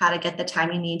Momagement: How to Get the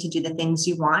Time You Need to Do the Things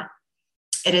You Want.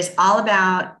 It is all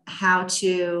about how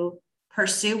to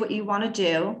pursue what you want to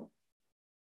do,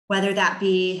 whether that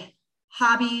be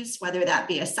hobbies, whether that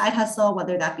be a side hustle,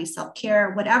 whether that be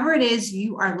self-care, whatever it is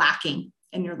you are lacking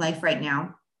in your life right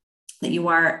now that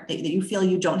you feel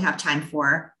you don't have time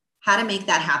for, how to make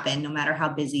that happen no matter how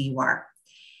busy you are.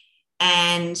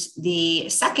 And the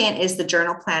second is the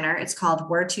journal planner. It's called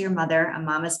Word to Your Mother, a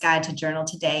Mama's Guide to Journal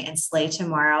Today and Slay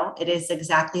Tomorrow. It is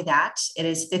exactly that. It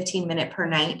is 15-minute per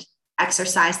night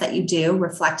exercise that you do,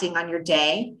 reflecting on your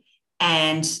day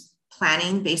and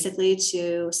planning basically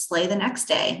to slay the next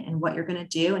day and what you're going to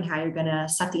do and how you're going to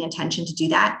set the intention to do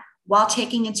that, while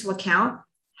taking into account,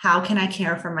 how can I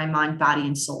care for my mind, body,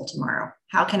 and soul tomorrow?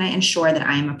 How can I ensure that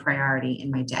I am a priority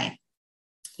in my day?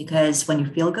 Because when you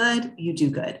feel good, you do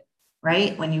good.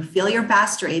 Right? When you feel your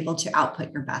best, you're able to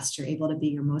output your best. You're able to be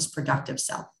your most productive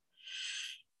self.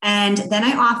 And then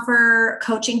I offer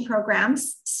coaching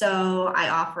programs. So I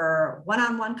offer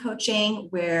one-on-one coaching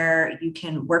where you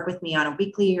can work with me on a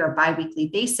weekly or bi-weekly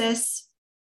basis.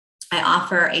 I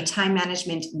offer a time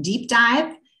management deep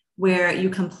dive where you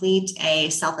complete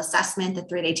a self-assessment, the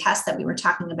 3-day test that we were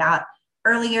talking about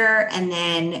earlier, and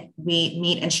then we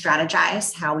meet and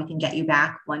strategize how we can get you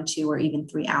back 1, 2, or even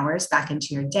 3 hours back into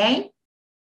your day.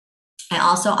 I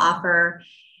also offer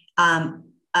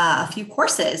a few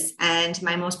courses, and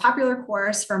my most popular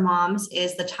course for moms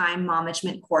is the Time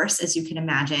Momagement course, as you can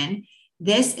imagine.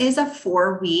 This is a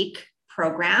 4-week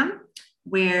program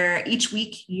where each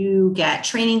week you get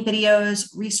training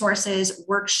videos, resources,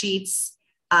 worksheets,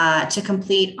 to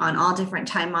complete on all different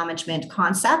time management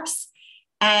concepts.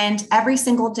 And every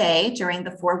single day during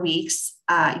the 4 weeks,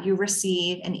 you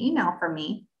receive an email from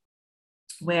me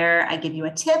where I give you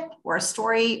a tip or a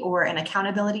story or an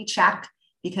accountability check.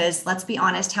 Because let's be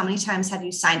honest, how many times have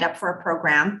you signed up for a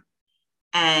program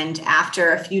and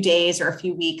after a few days or a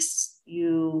few weeks,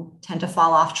 you tend to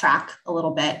fall off track a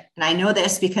little bit? And I know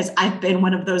this because I've been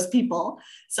one of those people.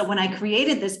 So when I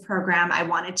created this program, I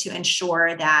wanted to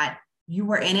ensure that you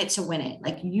were in it to win it.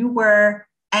 Like you were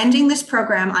ending this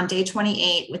program on day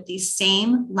 28 with the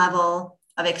same level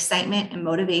of excitement and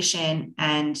motivation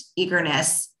and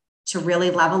eagerness to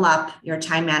really level up your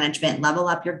time management, level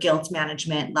up your guilt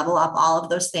management, level up all of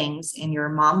those things in your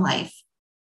mom life.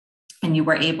 And you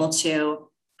were able to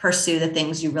pursue the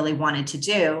things you really wanted to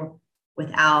do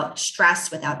without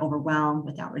stress, without overwhelm,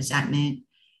 without resentment.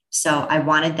 So I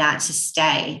wanted that to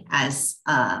stay as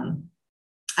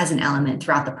an element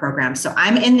throughout the program. So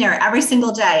I'm in there every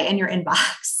single day in your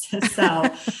inbox. So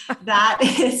that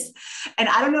is, and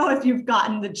I don't know if you've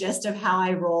gotten the gist of how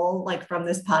I roll, like from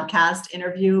this podcast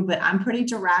interview, but I'm pretty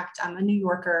direct. I'm a New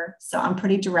Yorker, so I'm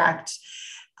pretty direct.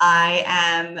 I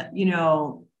am,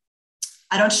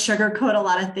 I don't sugarcoat a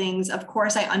lot of things. Of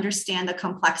course, I understand the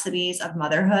complexities of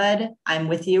motherhood. I'm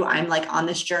with you. I'm like on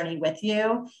this journey with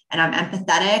you and I'm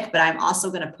empathetic, but I'm also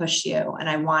going to push you and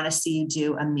I want to see you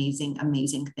do amazing,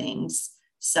 amazing things.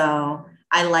 So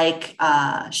I like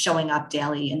showing up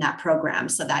daily in that program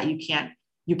so that you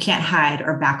can't hide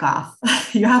or back off.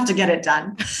 You have to get it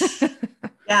done.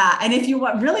 Yeah. And if you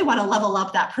really want to level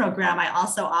up that program, I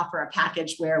also offer a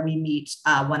package where we meet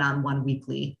one-on-one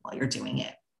weekly while you're doing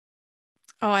it.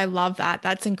 Oh, I love that.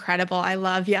 That's incredible. I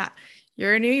love,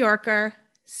 you're a New Yorker.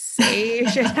 Say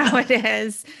shit how it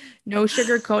is. No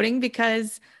sugarcoating,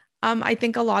 because I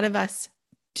think a lot of us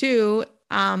too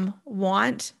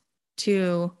want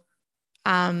to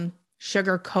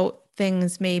sugarcoat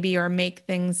things maybe, or make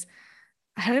things,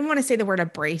 I don't even want to say the word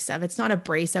abrasive. It's not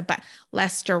abrasive, but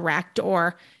less direct,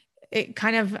 or it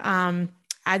kind of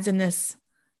adds in this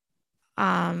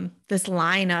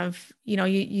line of,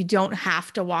 you don't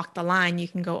have to walk the line. You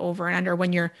can go over and under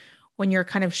when you're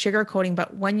kind of sugarcoating,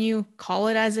 but when you call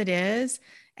it as it is,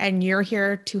 and you're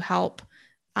here to help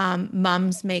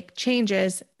moms make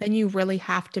changes, then you really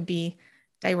have to be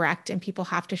direct and people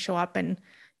have to show up. And,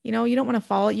 you don't want to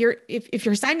follow if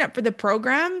you're signed up for the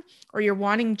program or you're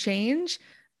wanting change,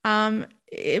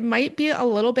 it might be a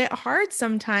little bit hard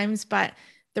sometimes, but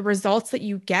the results that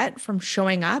you get from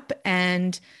showing up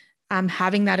and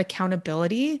having that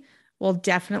accountability will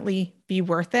definitely be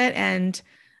worth it. And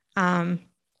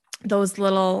those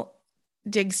little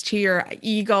digs to your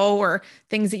ego or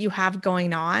things that you have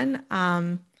going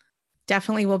on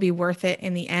definitely will be worth it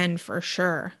in the end for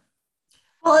sure.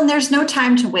 Well, and there's no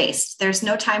time to waste. There's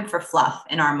no time for fluff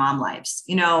in our mom lives.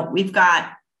 We've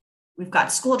got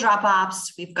school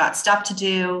drop-offs, we've got stuff to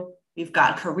do, we've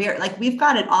got career, like we've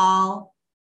got it all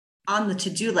on the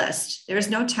to-do list. There's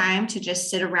no time to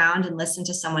just sit around and listen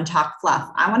to someone talk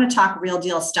fluff. I want to talk real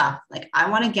deal stuff. Like I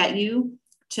want to get you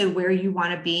to where you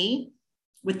want to be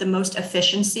with the most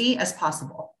efficiency as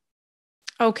possible.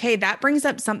 Okay, that brings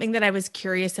up something that I was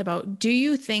curious about. Do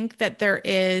you think that there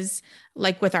is,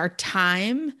 like with our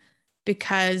time,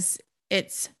 because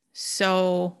it's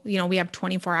so, we have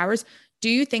 24 hours, do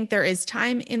you think there is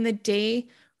time in the day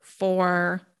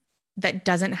for that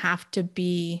doesn't have to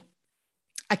be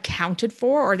accounted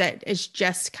for, or that is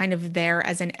just kind of there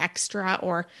as an extra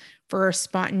or for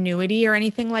spontaneity or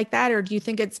anything like that? Or do you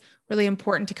think it's really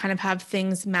important to kind of have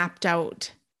things mapped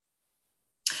out?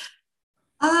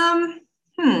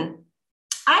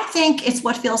 I think it's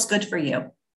what feels good for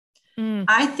you.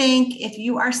 I think if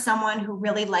you are someone who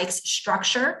really likes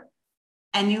structure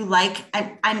and you like,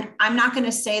 I'm not going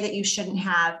to say that you shouldn't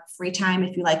have free time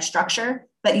if you like structure,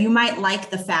 but you might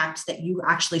like the fact that you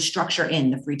actually structure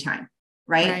in the free time,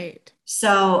 right?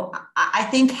 So I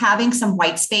think having some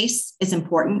white space is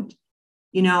important.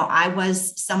 I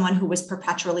was someone who was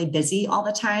perpetually busy all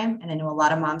the time, and I know a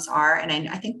lot of moms are, and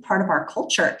I think part of our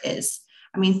culture is,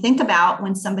 think about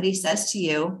when somebody says to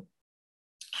you,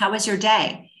 how was your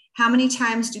day? How many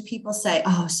times do people say,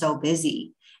 oh, so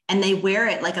busy? And they wear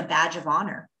it like a badge of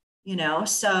honor,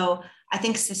 So I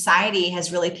think society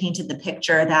has really painted the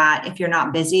picture that if you're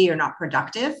not busy, you're not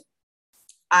productive.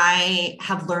 I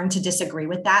have learned to disagree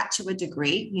with that to a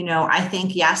degree. I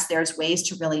think, yes, there's ways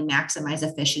to really maximize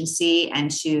efficiency and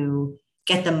to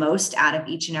get the most out of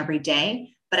each and every day.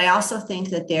 But I also think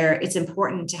that it's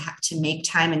important to have to make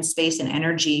time and space and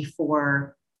energy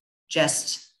for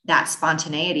just that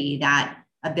spontaneity, that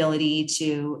ability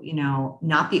to,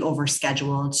 not be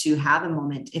overscheduled, to have a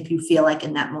moment. If you feel like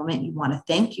in that moment you want to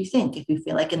think, you think. If you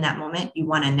feel like in that moment you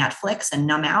want to Netflix and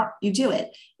numb out, you do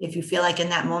it. If you feel like in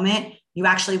that moment you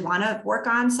actually want to work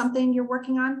on something you're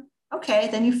working on, okay,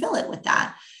 then you fill it with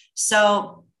that.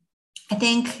 So I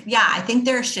think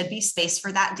there should be space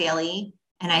for that daily.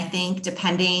 And I think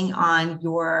depending on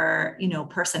your,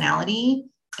 personality,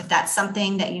 if that's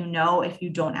something that, if you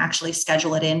don't actually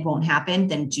schedule it in, won't happen,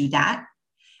 then do that.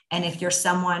 And if you're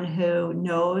someone who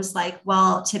knows like,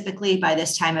 well, typically by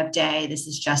this time of day, this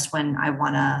is just when I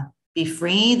want to be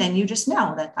free, then you just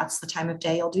know that that's the time of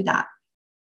day you'll do that.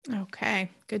 Okay.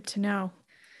 Good to know.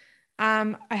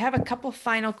 I have a couple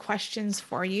final questions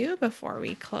for you before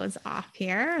we close off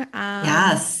here.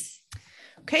 Yes.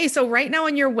 Okay. So right now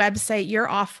on your website, you're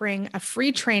offering a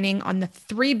free training on the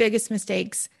 3 biggest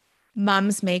mistakes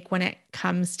moms make when it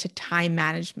comes to time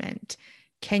management.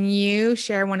 Can you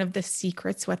share one of the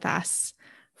secrets with us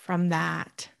from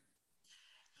that?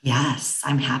 Yes,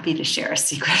 I'm happy to share a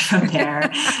secret from there.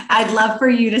 I'd love for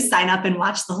you to sign up and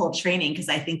watch the whole training because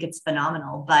I think it's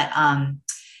phenomenal. But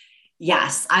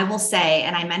yes, I will say,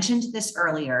 and I mentioned this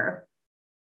earlier,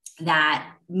 that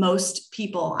most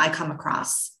people I come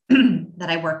across that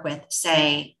I work with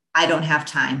say, I don't have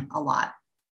time a lot.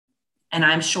 And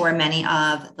I'm sure many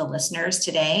of the listeners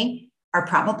today are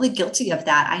probably guilty of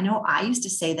that. I know I used to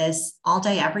say this all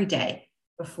day, every day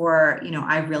before,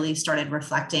 I really started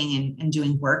reflecting and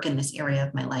doing work in this area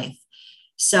of my life.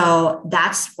 So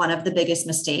that's one of the biggest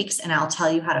mistakes. And I'll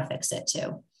tell you how to fix it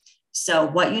too. So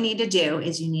what you need to do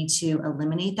is you need to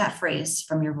eliminate that phrase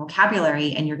from your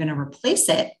vocabulary, and you're going to replace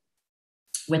it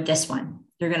with this one.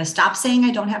 You're going to stop saying,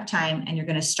 I don't have time. And you're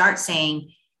going to start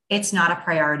saying, it's not a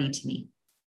priority to me.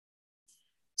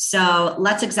 So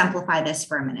let's exemplify this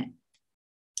for a minute.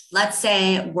 Let's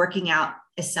say working out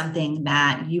is something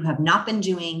that you have not been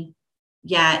doing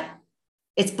yet.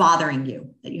 It's bothering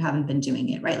you that you haven't been doing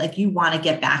it, right? Like you want to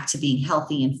get back to being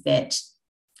healthy and fit.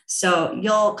 So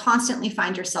you'll constantly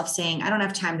find yourself saying, I don't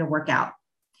have time to work out.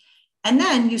 And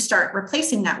then you start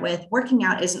replacing that with working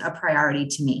out isn't a priority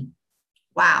to me.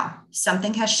 Wow,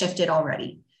 something has shifted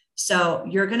already. So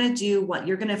you're going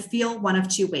to feel one of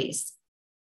 2 ways.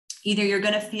 Either you're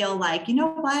going to feel like, you know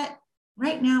what,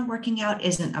 right now working out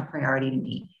isn't a priority to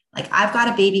me. Like I've got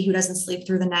a baby who doesn't sleep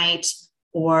through the night,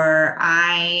 or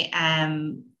I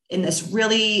am in this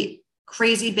really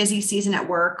crazy busy season at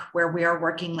work where we are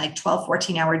working like 12,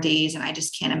 14-hour days. And I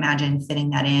just can't imagine fitting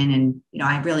that in. And,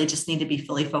 I really just need to be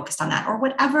fully focused on that, or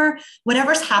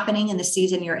whatever's happening in the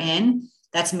season you're in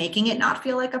that's making it not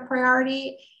feel like a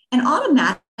priority. And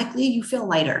automatically you feel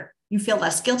lighter. You feel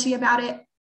less guilty about it.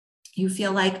 You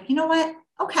feel like, you know what?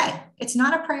 Okay, it's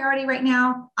not a priority right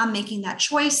now. I'm making that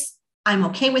choice. I'm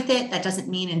okay with it. That doesn't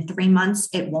mean in 3 months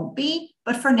it won't be,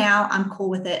 but for now I'm cool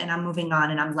with it and I'm moving on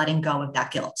and I'm letting go of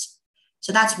that guilt.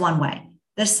 So that's one way.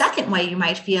 The second way you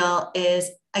might feel is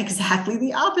exactly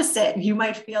the opposite. You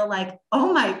might feel like,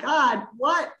 oh my God,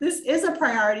 what? This is a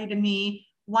priority to me.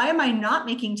 Why am I not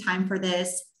making time for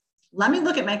this? Let me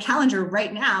look at my calendar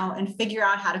right now and figure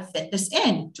out how to fit this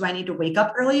in. Do I need to wake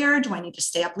up earlier? Do I need to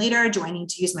stay up later? Do I need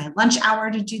to use my lunch hour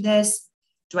to do this?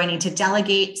 Do I need to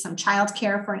delegate some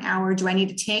childcare for an hour? Do I need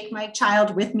to take my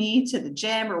child with me to the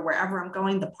gym or wherever I'm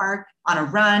going, the park, on a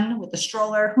run with a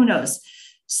stroller? Who knows?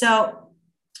 So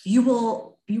you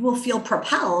will feel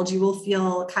propelled. You will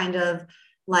feel kind of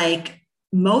like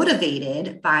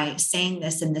motivated by saying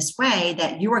this in this way,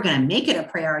 that you are going to make it a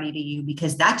priority to you,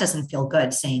 because that doesn't feel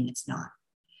good saying it's not.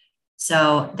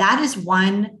 So that is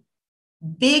one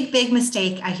big, big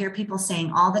mistake I hear people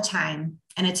saying all the time.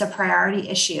 And it's a priority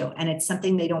issue, and it's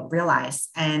something they don't realize.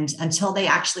 And until they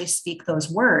actually speak those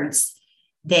words,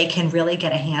 they can really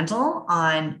get a handle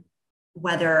on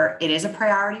whether it is a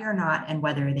priority or not, and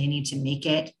whether they need to make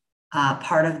it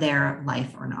part of their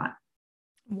life or not.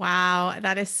 Wow,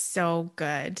 that is so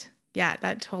good. Yeah,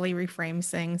 that totally reframes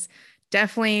things.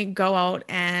 Definitely go out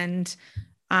and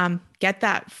get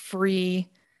that free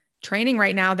training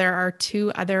right now. There are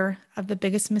 2 other of the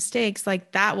biggest mistakes.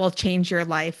 Like that will change your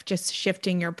life, just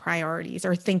shifting your priorities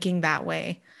or thinking that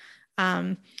way.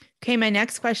 Okay, my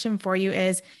next question for you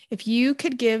is, if you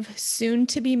could give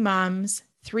soon-to-be moms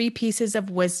 3 pieces of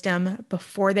wisdom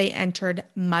before they entered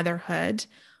motherhood,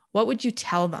 what would you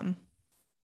tell them?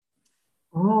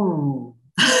 Oh,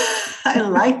 I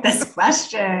like this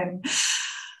question.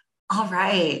 All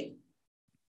right.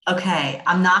 Okay.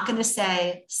 I'm not going to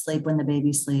say sleep when the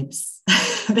baby sleeps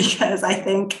because I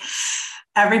think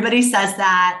everybody says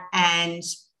that. And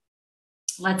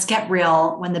let's get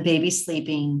real. When the baby's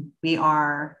sleeping, we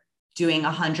are doing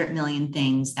 100 million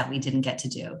things that we didn't get to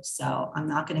do. So I'm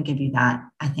not going to give you that,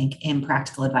 I think,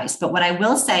 impractical advice. But what I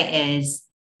will say is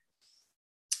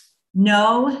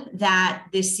know that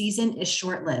this season is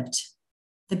short-lived.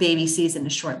 The baby season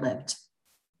is short-lived.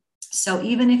 So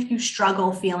even if you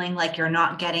struggle feeling like you're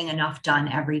not getting enough done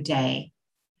every day,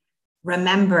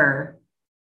 remember,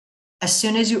 as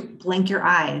soon as you blink your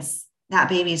eyes, that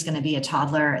baby is going to be a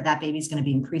toddler. That baby is going to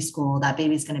be in preschool. That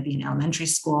baby is going to be in elementary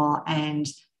school. And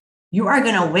you are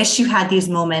going to wish you had these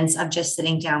moments of just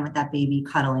sitting down with that baby,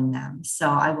 cuddling them. So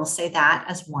I will say that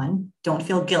as one. Don't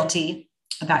feel guilty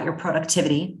about your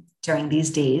productivity during these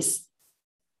days.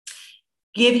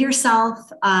 Give yourself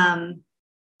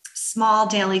small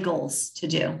daily goals to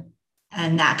do.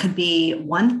 And that could be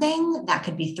one thing, that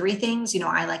could be three things.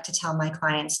 I like to tell my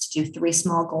clients to do 3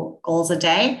 small goals a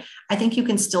day. I think you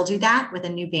can still do that with a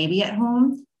new baby at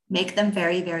home. Make them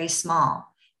very, very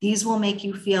small. These will make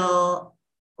you feel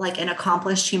like an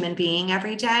accomplished human being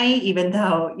every day, even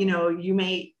though, you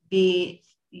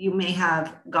may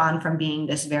have gone from being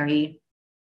this very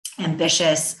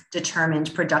ambitious,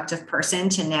 determined, productive person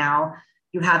to now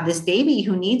you have this baby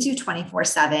who needs you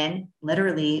 24/7,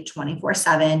 literally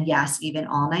 24/7. Yes, even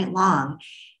all night long.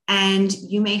 And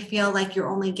you may feel like you're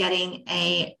only getting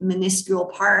a minuscule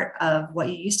part of what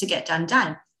you used to get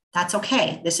done. That's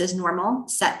okay. This is normal.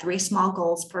 Set 3 small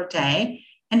goals per day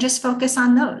and just focus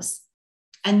on those.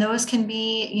 And those can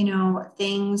be,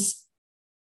 things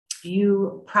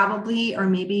you probably or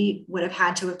maybe would have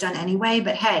had to have done anyway.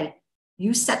 But hey,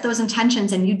 you set those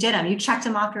intentions and you did them. You checked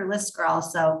them off your list, girl.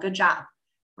 So good job.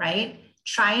 Right?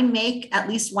 Try and make at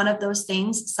least one of those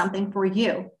things something for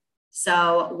you.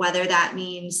 So whether that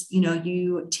means,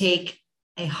 you take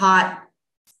a hot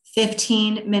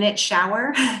 15-minute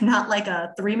shower, not like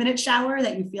a 3-minute shower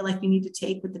that you feel like you need to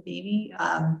take with the baby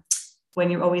when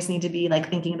you always need to be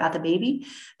like thinking about the baby,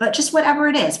 but just whatever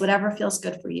it is, whatever feels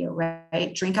good for you,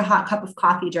 right? Drink a hot cup of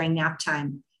coffee during nap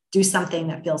time, do something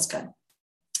that feels good.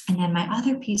 And then my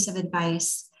other piece of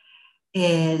advice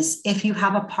is if you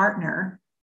have a partner,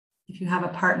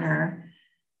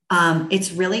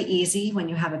 it's really easy when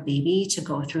you have a baby to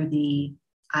go through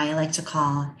I like to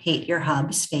call hate your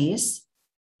hubs phase,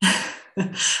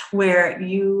 where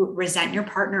you resent your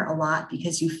partner a lot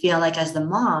because you feel like as the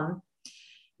mom,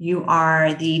 you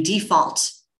are the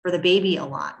default for the baby a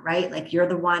lot, right? Like you're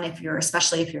the one,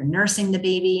 especially if you're nursing the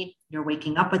baby, you're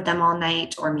waking up with them all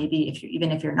night, or maybe even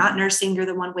if you're not nursing, you're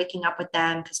the one waking up with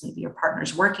them because maybe your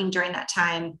partner's working during that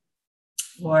time,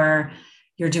 or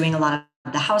you're doing a lot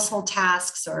of the household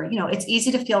tasks, or, it's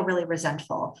easy to feel really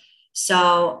resentful.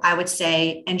 So I would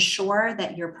say ensure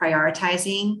that you're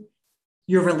prioritizing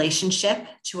your relationship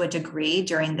to a degree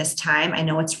during this time. I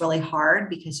know it's really hard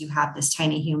because you have this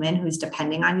tiny human who's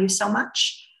depending on you so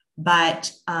much,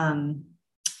 but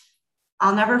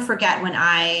I'll never forget when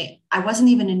I wasn't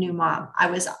even a new mom.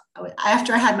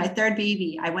 After I had my 3rd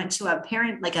baby, I went to a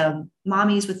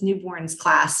mommies with newborns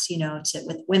class,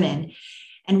 with women.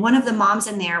 And one of the moms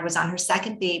in there was on her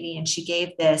 2nd baby, and she gave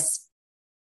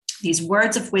these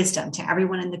words of wisdom to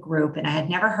everyone in the group. And I had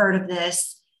never heard of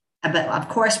this, but of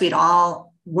course we'd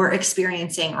all were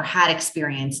experiencing or had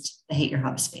experienced the hate your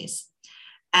hubs phase.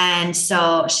 And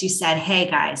so she said, hey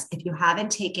guys, if you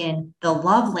haven't taken the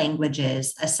love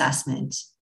languages assessment,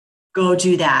 go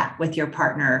do that with your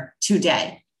partner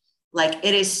today. Like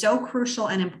it is so crucial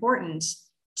and important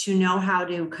to know how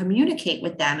to communicate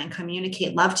with them and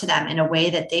communicate love to them in a way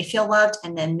that they feel loved.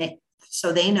 And then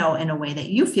so they know in a way that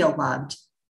you feel loved.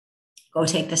 Go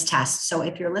take this test. So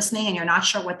if you're listening and you're not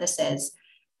sure what this is,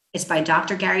 it's by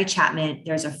Dr. Gary Chapman.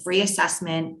 There's a free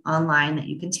assessment online that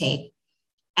you can take.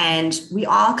 And we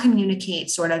all communicate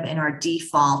sort of in our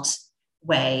default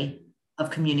way of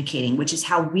communicating, which is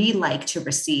how we like to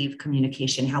receive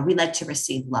communication, how we like to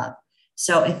receive love.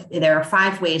 So if there are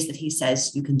 5 ways that he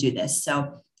says you can do this.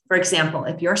 So for example,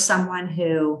 if you're someone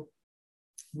who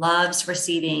loves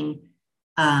receiving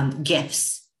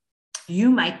gifts, you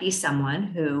might be someone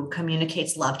who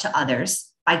communicates love to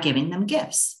others by giving them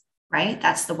gifts, right?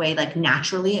 That's the way like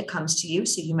naturally it comes to you.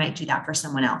 So you might do that for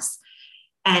someone else.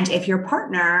 And if your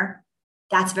partner,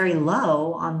 that's very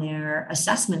low on their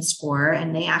assessment score,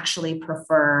 and they actually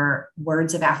prefer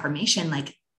words of affirmation,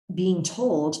 like being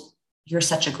told, you're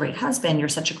such a great husband, you're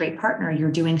such a great partner,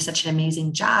 you're doing such an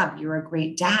amazing job, you're a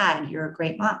great dad, you're a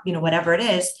great mom, whatever it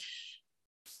is,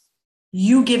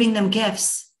 you giving them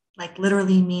gifts like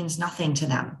literally means nothing to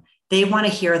them. They want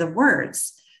to hear the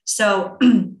words. So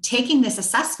taking this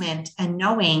assessment and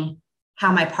knowing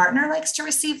how my partner likes to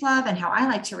receive love and how I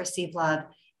like to receive love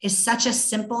is such a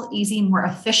simple, easy, more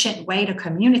efficient way to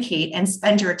communicate and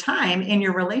spend your time in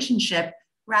your relationship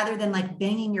rather than like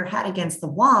banging your head against the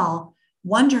wall,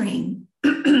 wondering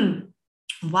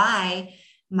why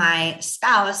my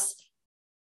spouse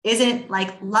isn't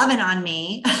like loving on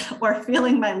me or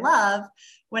feeling my love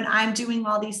when I'm doing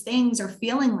all these things or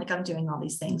feeling like I'm doing all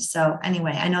these things. So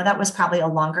anyway, I know that was probably a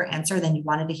longer answer than you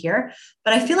wanted to hear,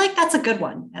 but I feel like that's a good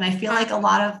one. And I feel like a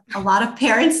lot of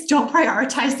parents don't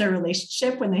prioritize their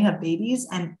relationship when they have babies,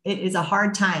 and it is a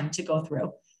hard time to go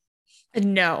through.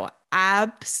 No,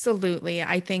 absolutely.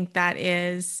 I think that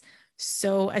is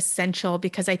so essential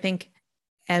because I think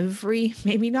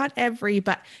maybe not every,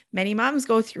 but many moms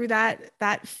go through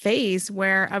that phase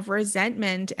of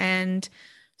resentment. And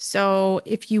so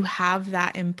if you have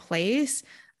that in place,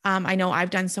 I know I've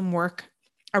done some work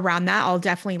around that. I'll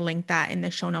definitely link that in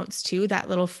the show notes too, that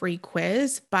little free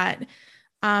quiz. But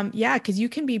yeah, because you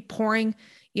can be pouring,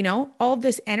 all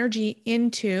this energy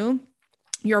into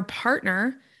your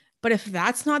partner, but if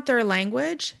that's not their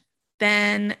language,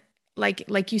 then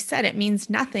like you said, it means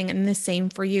nothing. And the same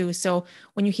for you. So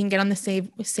when you can get on the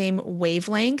same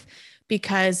wavelength,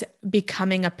 because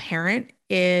becoming a parent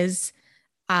is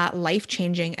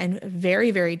life-changing and very,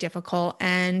 very difficult.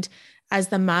 And as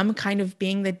the mom kind of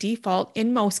being the default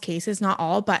in most cases, not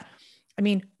all, but I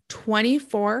mean,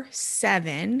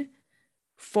 24/7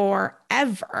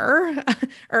 forever,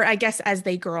 or I guess as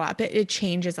they grow up, it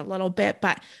changes a little bit,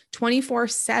 but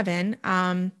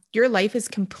 24/7, your life is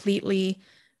completely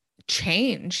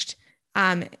changed.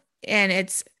 And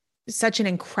it's such an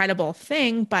incredible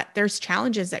thing, but there's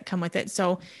challenges that come with it.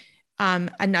 So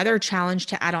another challenge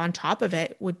to add on top of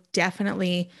it would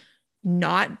definitely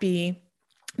not be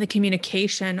the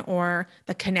communication or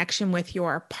the connection with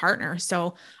your partner.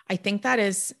 So I think that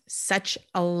is such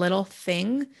a little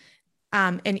thing,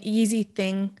 an easy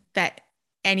thing that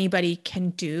anybody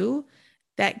can do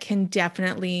that can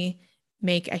definitely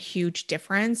make a huge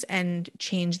difference and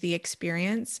change the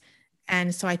experience.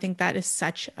 And so I think that is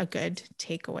such a good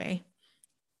takeaway.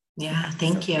 Yeah.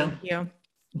 Thank you. Thank you.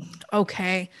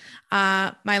 Okay.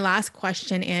 My last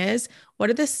question is,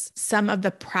 what are some of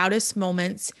the proudest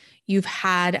moments you've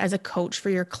had as a coach for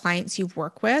your clients you've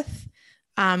worked with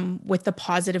the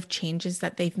positive changes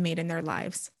that they've made in their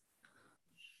lives?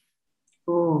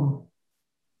 Ooh,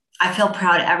 I feel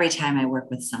proud every time I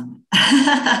work with someone.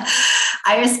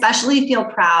 I especially feel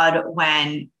proud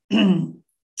when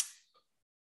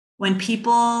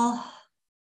people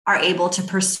are able to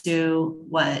pursue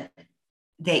what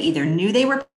they either knew they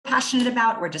were passionate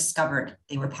about or discovered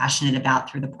they were passionate about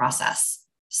through the process.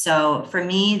 So for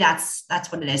me, that's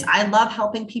what it is. I love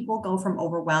helping people go from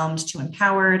overwhelmed to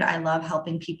empowered. I love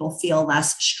helping people feel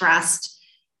less stressed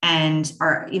and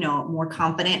are, more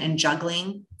confident in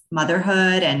juggling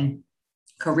motherhood and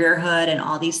careerhood and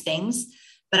all these things.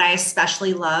 But I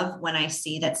especially love when I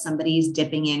see that somebody's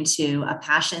dipping into a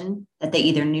passion that they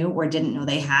either knew or didn't know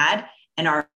they had, and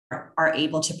are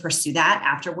able to pursue that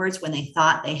afterwards when they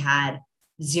thought they had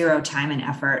zero time and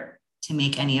effort to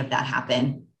make any of that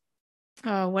happen.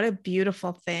 Oh, what a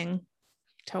beautiful thing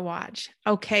to watch.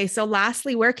 Okay. So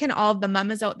lastly, where can all of the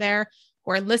mamas out there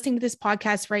who are listening to this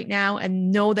podcast right now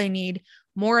and know they need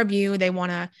more of you, they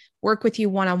want to work with you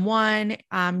one-on-one,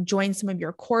 join some of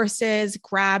your courses,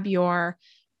 grab your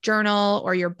journal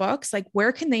or your books, like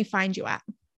where can they find you at?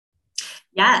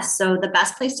 Yes. So the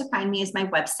best place to find me is my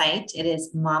website. It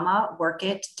is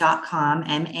mamaworkit.com,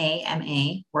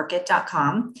 MAMA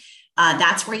workit.com.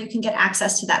 That's where you can get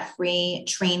access to that free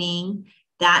training.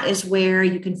 That is where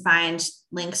you can find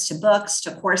links to books,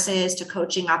 to courses, to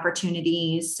coaching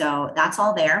opportunities. So that's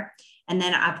all there. And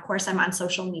then of course I'm on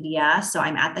social media. So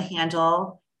I'm at the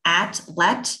handle at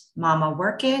Let Mama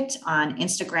Work It on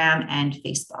Instagram and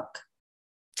Facebook.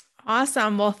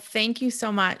 Awesome. Well, thank you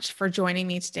so much for joining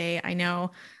me today. I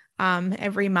know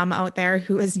every mama out there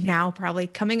who is now probably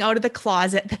coming out of the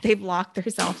closet that they've locked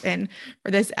themselves in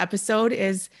for this episode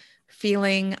is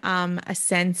feeling a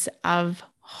sense of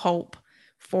hope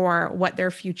for what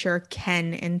their future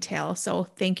can entail. So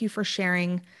thank you for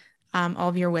sharing all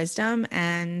of your wisdom.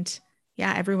 And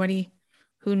yeah, everybody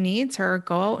who needs her,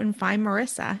 go out and find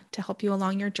Marissa to help you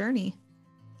along your journey.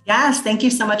 Yes. Thank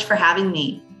you so much for having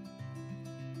me.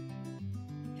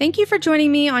 Thank you for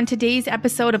joining me on today's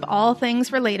episode of All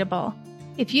Things Relatable.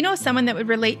 If you know someone that would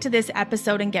relate to this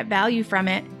episode and get value from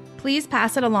it, please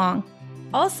pass it along.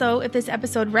 Also, if this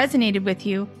episode resonated with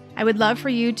you, I would love for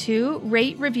you to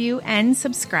rate, review, and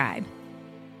subscribe.